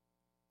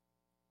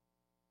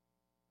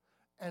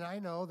 And I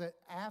know that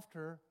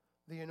after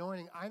the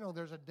anointing, I know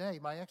there's a day,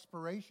 my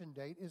expiration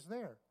date is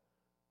there.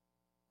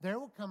 There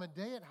will come a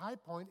day at High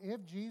Point,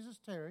 if Jesus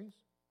tarries,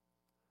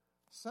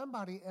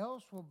 somebody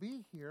else will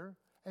be here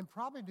and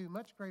probably do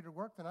much greater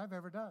work than I've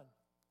ever done.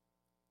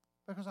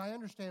 Because I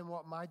understand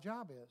what my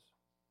job is.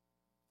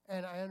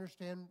 And I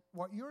understand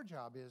what your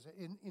job is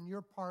in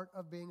your part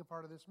of being a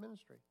part of this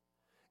ministry.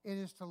 It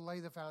is to lay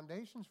the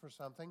foundations for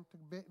something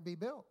to be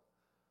built.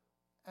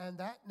 And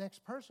that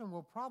next person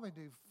will probably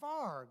do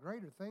far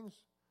greater things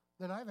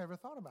than I've ever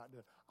thought about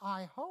doing.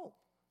 I hope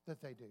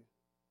that they do.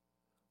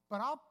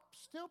 But I'll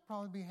still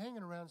probably be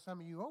hanging around some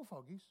of you old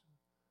fogies,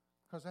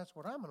 because that's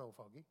what I'm, an old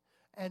fogey.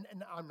 And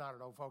I'm not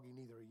an old fogey,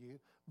 neither are you.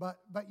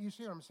 But you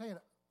see what I'm saying?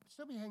 I'll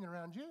still be hanging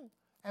around you.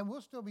 And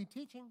we'll still be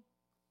teaching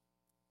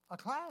a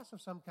class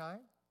of some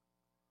kind,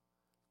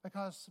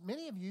 because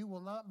many of you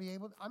will not be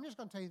able to, I'm just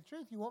going to tell you the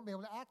truth, you won't be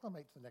able to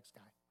acclimate to the next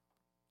guy.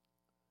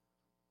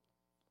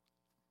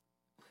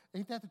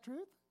 Ain't that the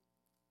truth?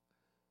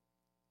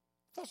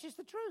 That's just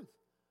the truth.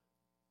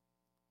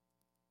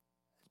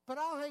 But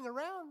I'll hang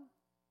around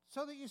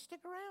so that you stick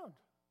around.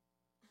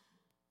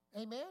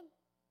 Amen?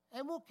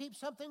 And we'll keep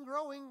something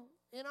growing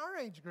in our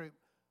age group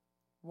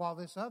while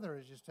this other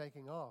is just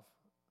taking off.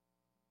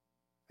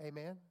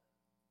 Amen?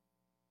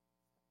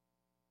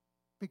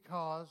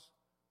 Because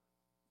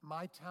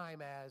my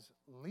time as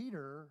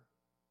leader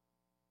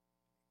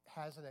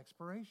has an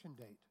expiration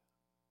date.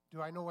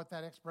 Do I know what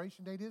that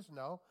expiration date is?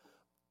 No.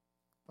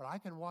 But I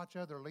can watch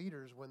other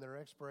leaders when their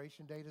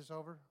expiration date is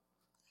over.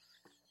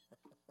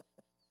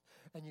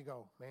 And you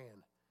go,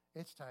 man,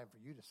 it's time for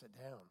you to sit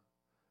down.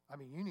 I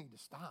mean, you need to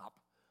stop.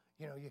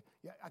 You know,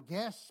 a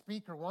guest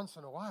speaker once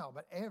in a while,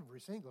 but every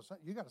single,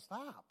 you got to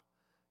stop.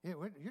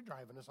 You're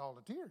driving us all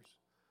to tears.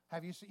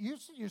 Have you?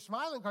 You're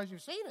smiling because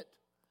you've seen it.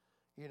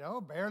 You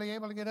know, barely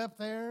able to get up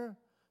there,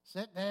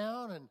 sit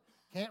down, and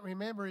can't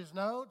remember his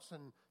notes,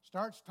 and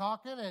starts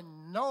talking,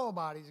 and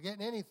nobody's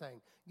getting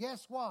anything.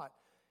 Guess what?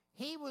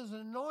 He was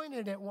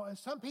anointed at one.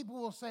 Some people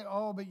will say,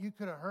 oh, but you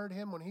could have heard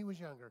him when he was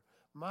younger.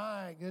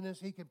 My goodness,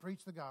 he could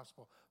preach the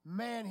gospel.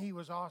 Man, he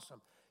was awesome.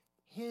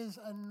 His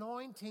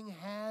anointing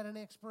had an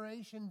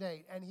expiration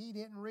date, and he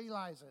didn't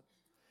realize it.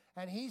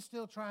 And he's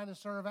still trying to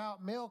serve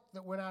out milk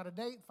that went out of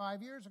date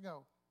 5 years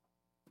ago.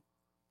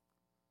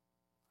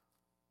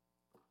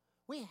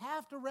 We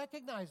have to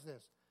recognize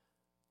this.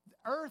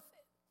 Earth,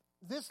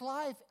 this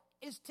life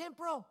is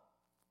temporal.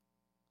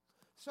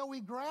 So we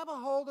grab a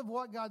hold of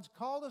what God's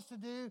called us to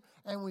do,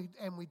 and we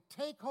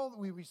take hold,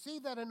 we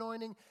receive that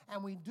anointing,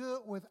 and we do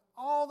it with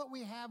all that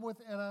we have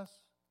within us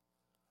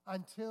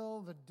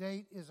until the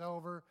date is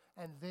over,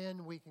 and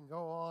then we can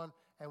go on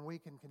and we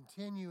can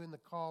continue in the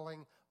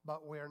calling,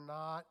 but we're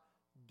not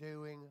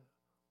doing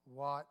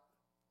what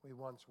we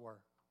once were.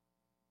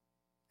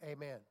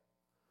 Amen.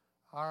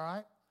 All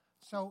right?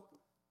 So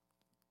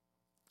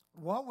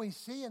what we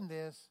see in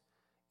this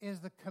is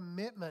the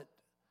commitment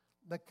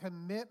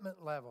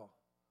level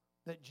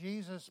that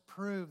Jesus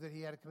proved that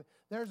he had a commitment.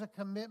 There's a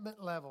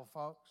commitment level,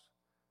 folks.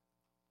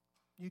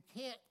 You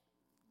can't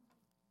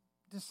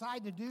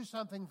decide to do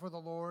something for the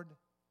Lord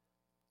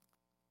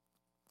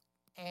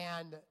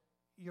and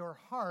your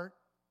heart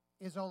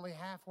is only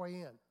halfway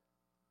in.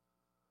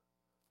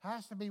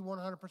 Has to be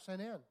 100%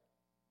 in.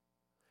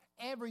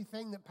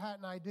 Everything that Pat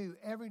and I do,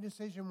 every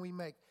decision we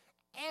make,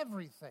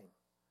 everything,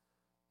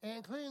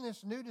 including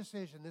this new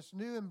decision, this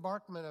new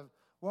embarkment of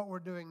what we're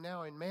doing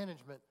now in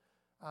management,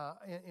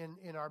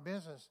 in our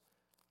business,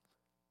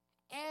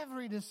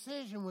 every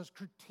decision was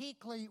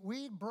critically,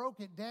 we broke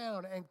it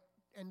down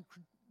and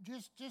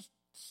just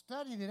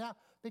studied it out,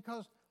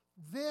 because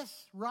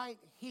this right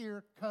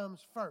here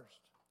comes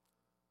first.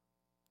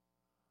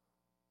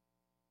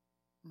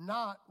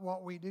 Not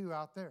what we do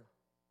out there.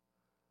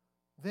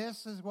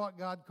 This is what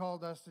God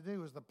called us to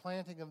do, is the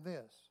planting of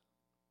this,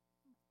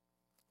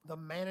 the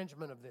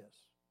management of this.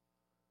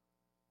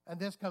 And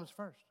this comes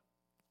first,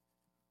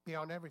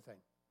 beyond everything.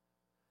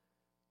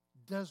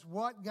 Does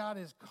what God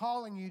is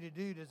calling you to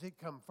do, does it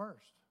come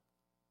first?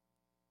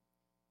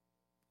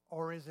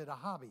 Or is it a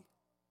hobby?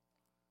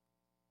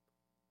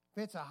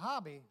 If it's a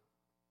hobby,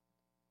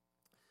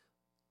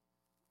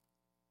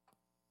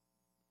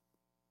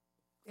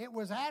 it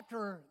was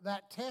after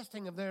that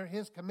testing of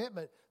his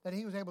commitment that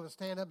he was able to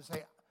stand up and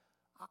say,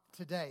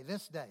 today,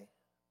 this day,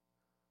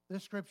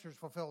 this scripture is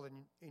fulfilled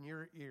in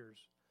your ears.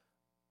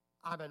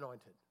 I'm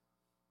anointed.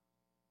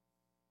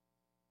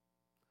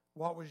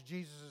 What was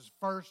Jesus'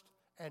 first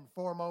and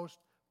foremost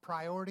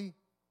priority?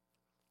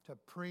 To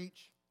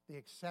preach the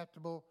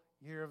acceptable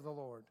year of the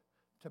Lord.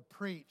 To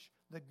preach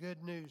the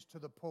good news to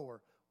the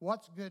poor.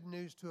 What's good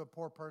news to a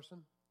poor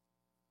person?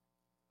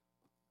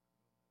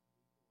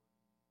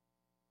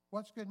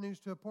 What's good news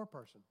to a poor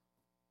person?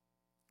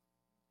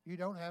 You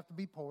don't have to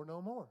be poor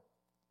no more.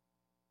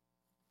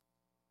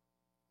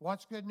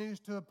 What's good news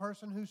to a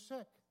person who's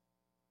sick?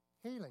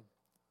 Healing.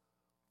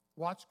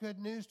 What's good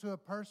news to a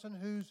person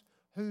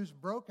who's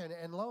broken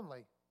and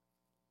lonely?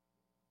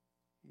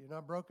 You're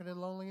not broken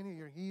and lonely anymore.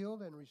 You're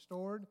healed and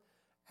restored,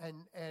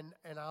 and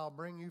I'll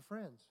bring you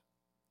friends.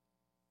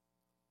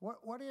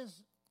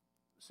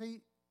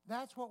 See,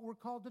 that's what we're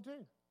called to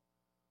do.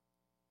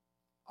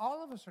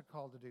 All of us are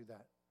called to do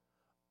that.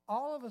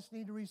 All of us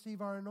need to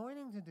receive our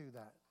anointing to do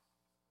that.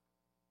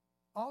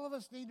 All of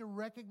us need to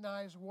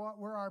recognize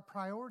where our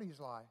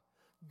priorities lie.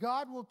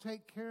 God will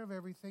take care of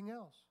everything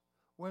else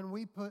when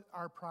we put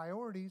our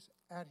priorities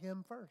at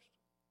Him first.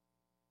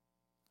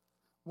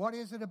 What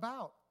is it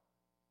about?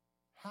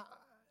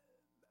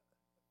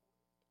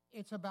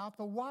 It's about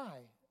the why.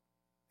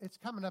 It's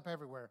coming up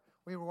everywhere.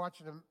 We were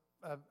watching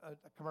a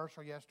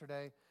commercial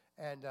yesterday,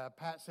 and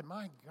Pat said,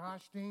 my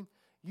gosh, Dean,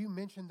 you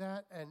mentioned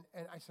that. And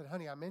I said,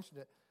 honey, I mentioned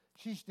it.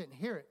 She just didn't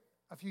hear it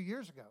a few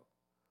years ago.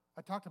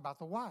 I talked about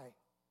the why.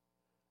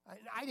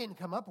 I didn't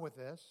come up with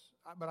this,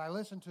 but I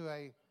listened to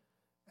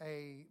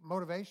a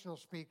motivational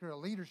speaker, a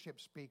leadership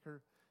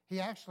speaker.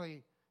 He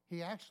actually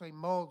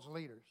molds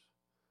leaders.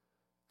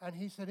 And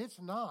he said, it's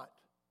not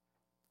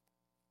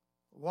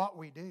what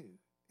we do.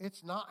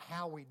 It's not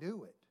how we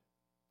do it.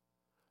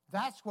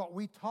 That's what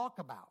we talk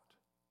about.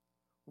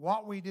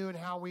 what we do and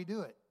how we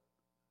do it.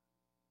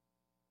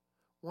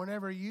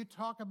 Whenever you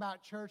talk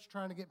about church,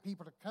 trying to get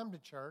people to come to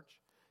church,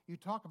 you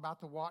talk about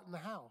the what and the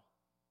how.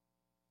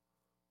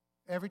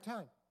 Every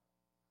time.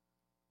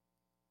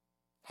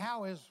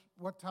 How is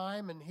what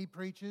time and he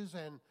preaches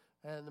and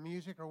the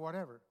music or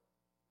whatever.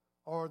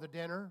 Or the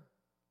dinner.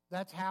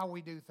 That's how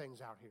we do things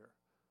out here.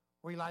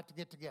 We like to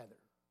get together.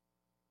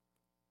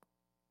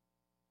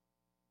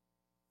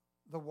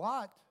 The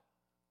what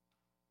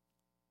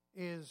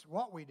is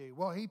what we do.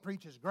 Well, he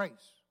preaches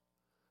grace.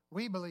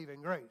 We believe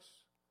in grace.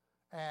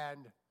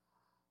 And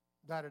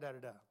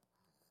da-da-da-da-da.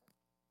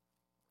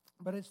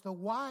 But it's the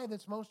why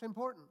that's most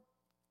important.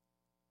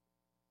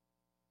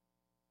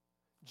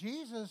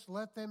 Jesus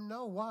let them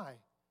know why.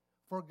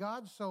 For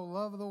God so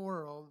loved the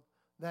world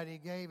that he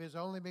gave his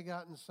only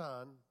begotten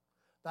Son,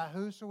 that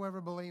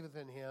whosoever believeth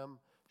in him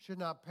should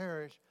not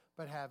perish,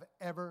 but have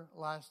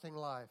everlasting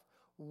life.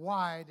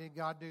 Why did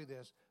God do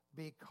this?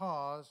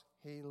 Because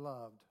he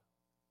loved.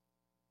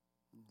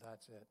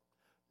 That's it.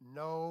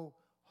 No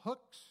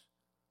hooks,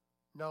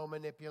 no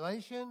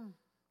manipulation,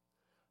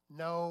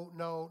 no,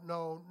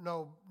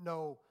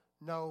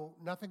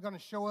 nothing going to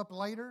show up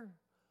later.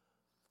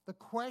 The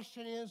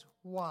question is,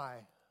 why?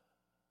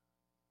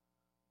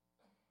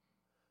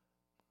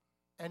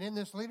 And in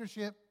this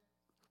leadership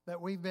that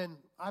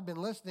I've been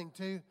listening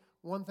to,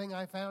 one thing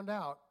I found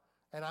out,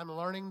 and I'm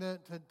learning to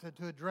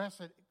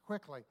address it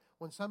quickly.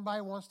 When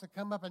somebody wants to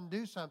come up and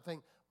do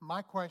something,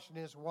 my question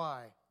is,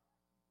 why?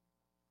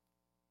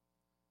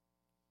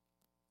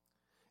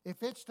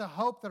 If it's to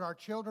hope that our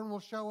children will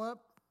show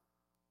up,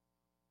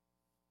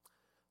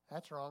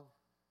 that's wrong.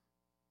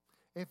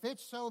 If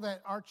it's so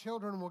that our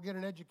children will get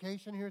an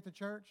education here at the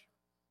church,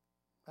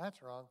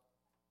 that's wrong.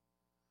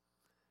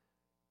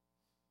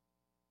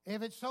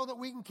 If it's so that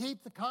we can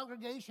keep the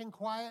congregation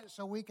quiet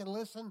so we can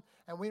listen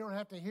and we don't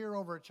have to hear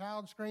over a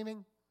child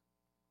screaming,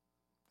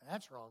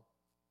 that's wrong.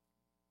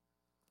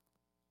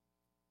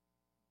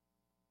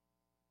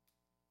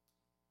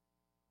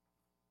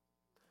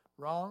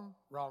 Wrong.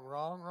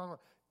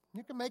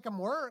 You can make them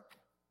work,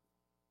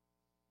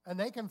 and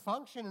they can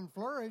function and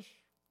flourish,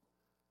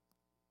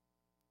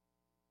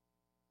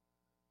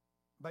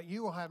 but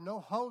you will have no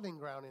holding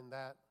ground in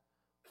that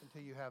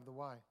until you have the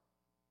why.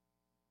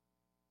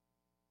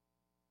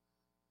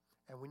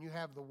 And when you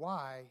have the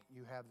why,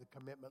 you have the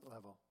commitment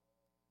level.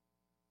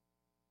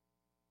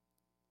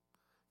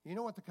 You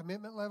know what the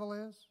commitment level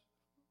is?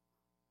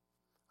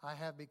 I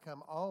have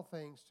become all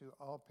things to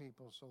all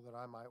people so that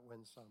I might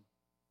win some.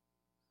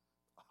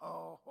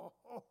 Oh.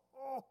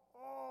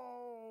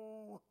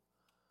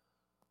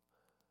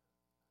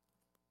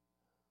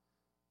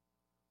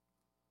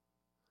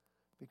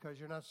 Because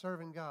you're not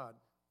serving God.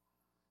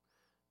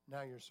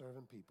 Now you're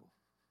serving people.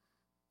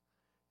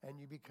 And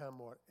you become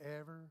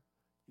whatever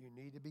you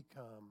need to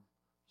become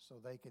so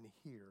they can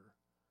hear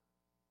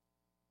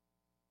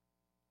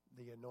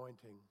the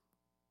anointing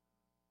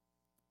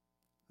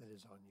that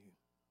is on you.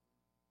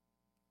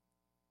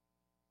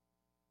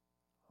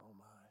 Oh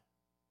my.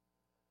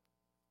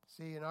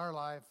 See, in our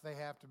life, they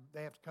have to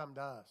come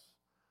to us.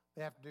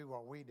 They have to do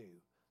what we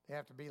do. They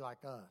have to be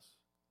like us.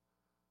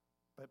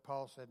 But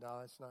Paul said, no,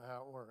 that's not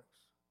how it works.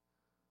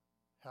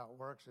 How it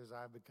works is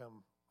I've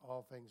become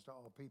all things to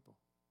all people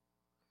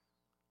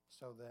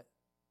so that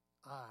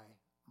I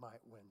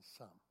might win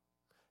some.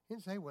 He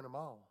didn't say win them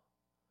all,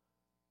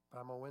 but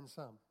I'm going to win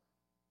some.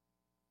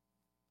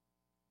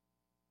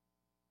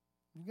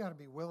 You've got to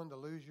be willing to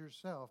lose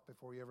yourself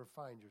before you ever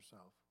find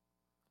yourself.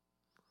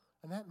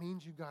 And that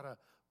means you've got to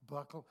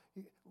buckle.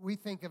 We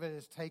think of it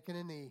as taking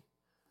a knee.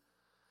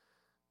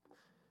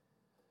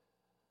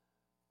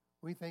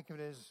 We think of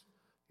it as,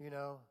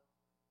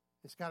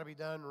 it's got to be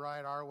done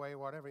right our way,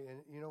 whatever.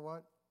 And you know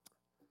what?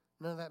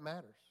 None of that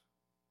matters.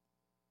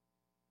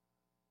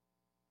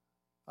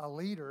 A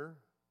leader,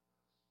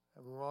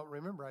 and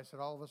remember I said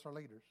all of us are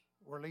leaders.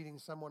 We're leading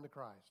someone to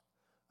Christ.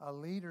 A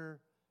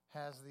leader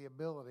has the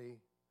ability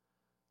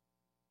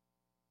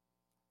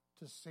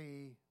to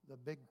see the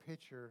big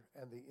picture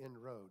and the end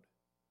road.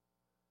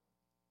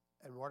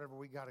 And whatever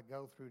we got to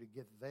go through to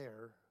get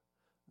there,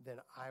 then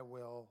I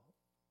will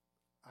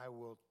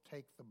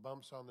take the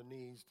bumps on the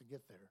knees to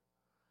get there.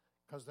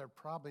 Because they're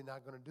probably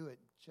not going to do it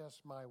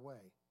just my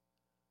way.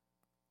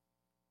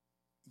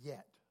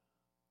 Yet.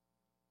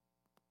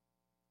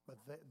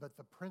 But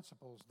the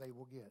principles they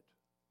will get.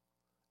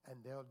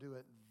 And they'll do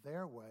it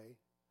their way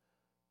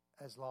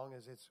as long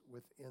as it's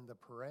within the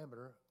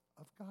parameter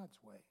of God's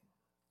way.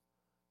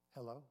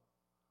 Hello?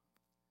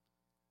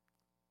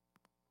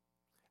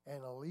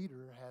 And a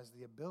leader has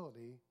the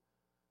ability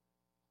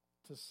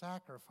to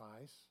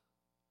sacrifice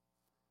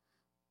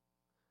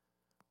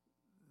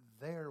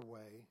their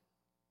way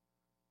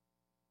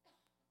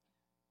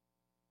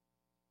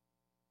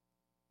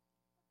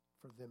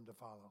for them to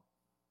follow.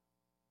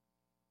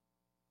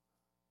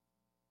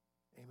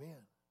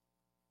 Amen.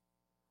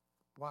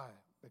 Why?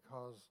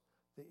 Because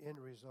the end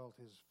result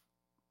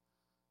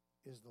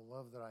is the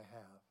love that I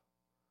have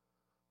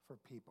for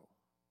people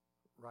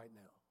right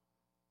now.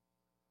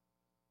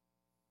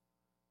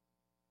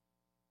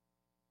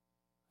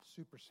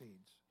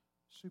 supersedes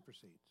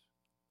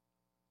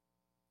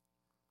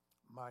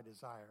my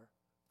desire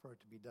for it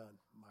to be done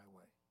my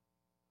way.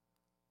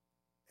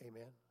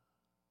 Amen.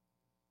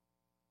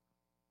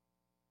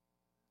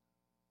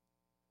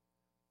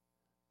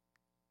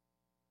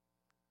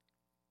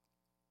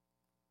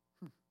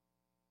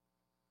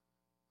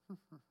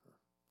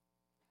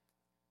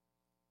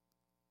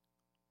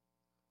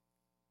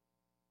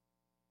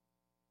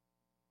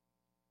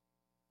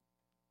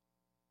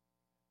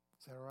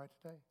 Is that all right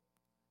today?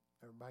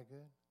 Everybody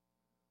good?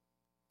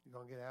 You're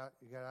gonna get out.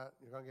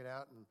 You're gonna get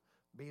out and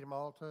beat them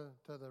all to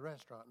the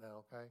restaurant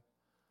now. Okay.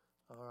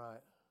 All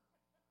right.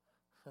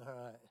 All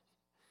right.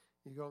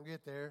 You're gonna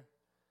get there.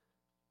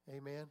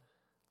 Amen.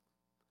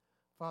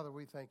 Father,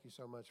 we thank you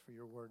so much for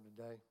your word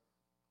today.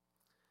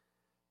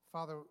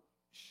 Father,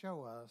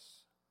 show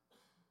us.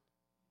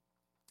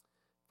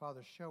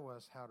 Father, show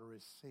us how to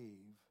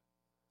receive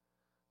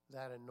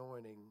that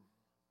anointing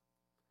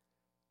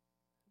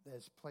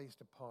that's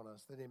placed upon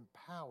us, that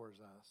empowers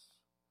us,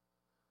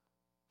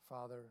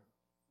 Father,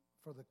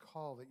 for the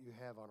call that you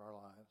have on our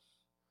lives,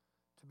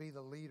 to be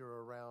the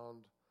leader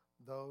around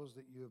those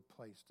that you have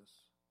placed us.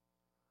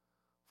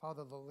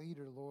 Father, the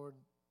leader, Lord,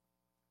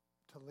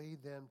 to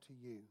lead them to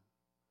you,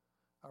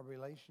 our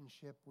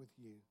relationship with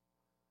you.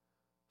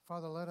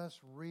 Father, let us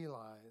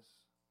realize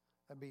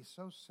and be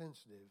so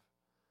sensitive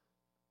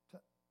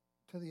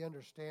to the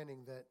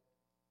understanding that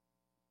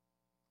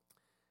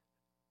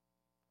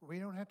we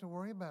don't have to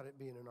worry about it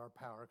being in our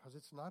power, because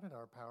it's not in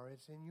our power,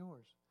 it's in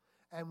yours.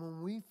 And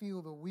when we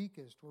feel the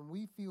weakest, when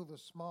we feel the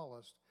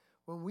smallest,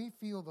 when we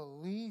feel the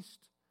least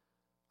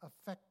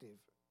effective,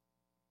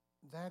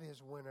 that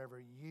is whenever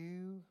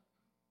you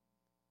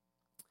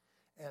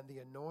and the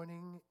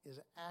anointing is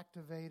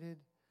activated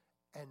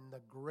and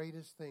the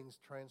greatest things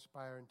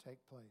transpire and take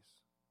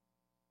place.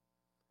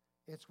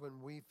 It's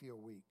when we feel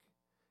weak.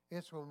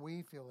 It's when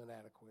we feel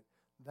inadequate.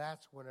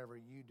 That's whenever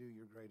you do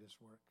your greatest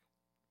work.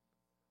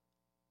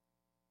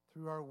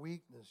 Through our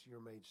weakness,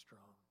 you're made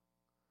strong.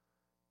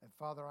 And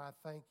Father, I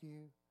thank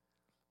you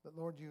that,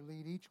 Lord, you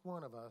lead each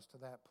one of us to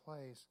that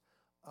place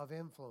of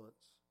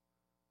influence.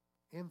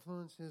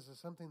 Influence is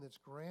something that's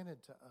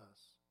granted to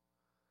us.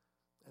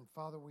 And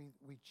Father, we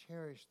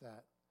cherish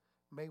that.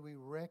 May we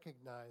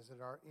recognize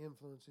that our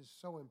influence is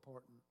so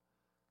important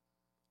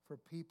for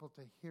people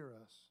to hear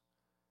us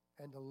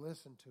and to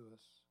listen to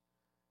us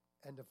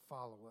and to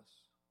follow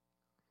us.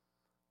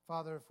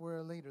 Father, if we're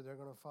a leader, they're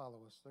going to follow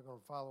us. They're going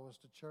to follow us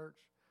to church.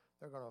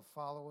 They're going to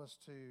follow us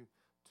to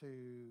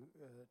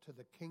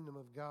the kingdom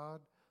of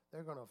God.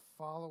 They're going to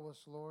follow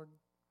us, Lord,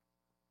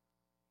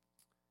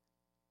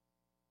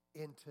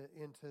 into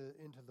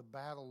the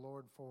battle,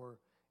 Lord, for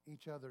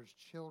each other's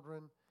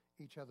children,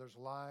 each other's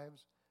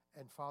lives,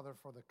 and Father,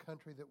 for the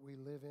country that we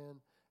live in,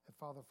 and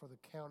Father, for the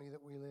county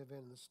that we live in,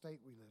 and the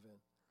state we live in.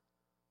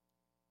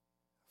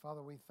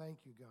 Father, we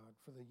thank you, God,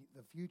 for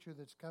the future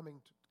that's coming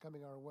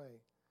our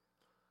way.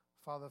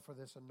 Father, for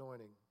this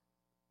anointing.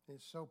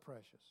 It's so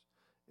precious.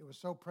 It was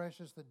so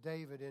precious that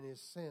David, in his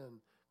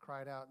sin,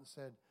 cried out and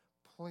said,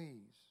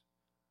 please,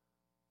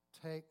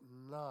 take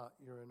not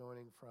your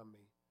anointing from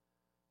me.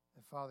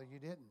 And Father, you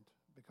didn't,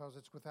 because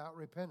it's without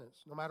repentance.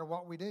 No matter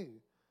what we do,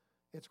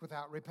 it's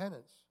without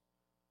repentance.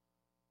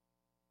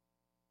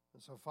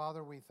 And so,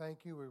 Father, we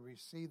thank you. We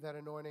receive that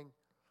anointing.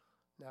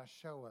 Now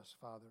show us,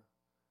 Father.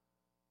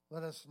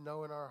 Let us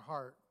know in our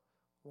heart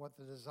what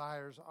the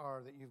desires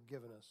are that you've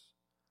given us.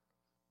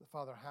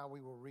 Father, how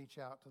we will reach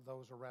out to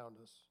those around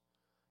us.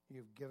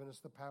 You've given us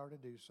the power to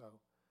do so.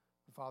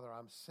 Father,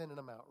 I'm sending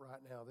them out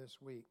right now this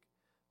week,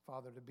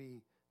 Father, to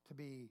be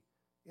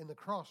in the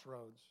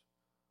crossroads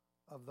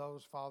of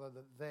those, Father,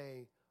 that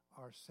they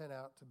are sent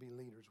out to be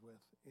leaders with.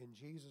 In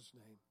Jesus'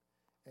 name,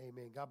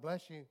 amen. God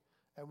bless you,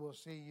 and we'll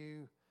see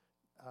you.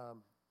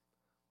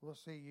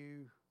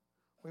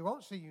 We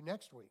won't see you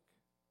next week,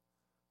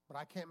 but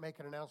I can't make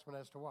an announcement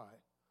as to why.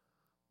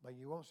 But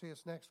you won't see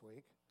us next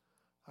week.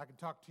 I can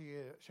talk to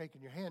you,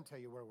 shaking your hand, tell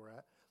you where we're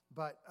at.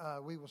 But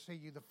we will see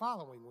you the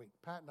following week.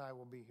 Pat and I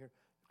will be here.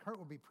 Kurt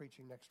will be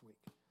preaching next week.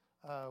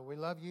 We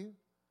love you.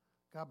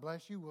 God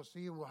bless you. We'll see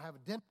you. We'll have a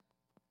dinner.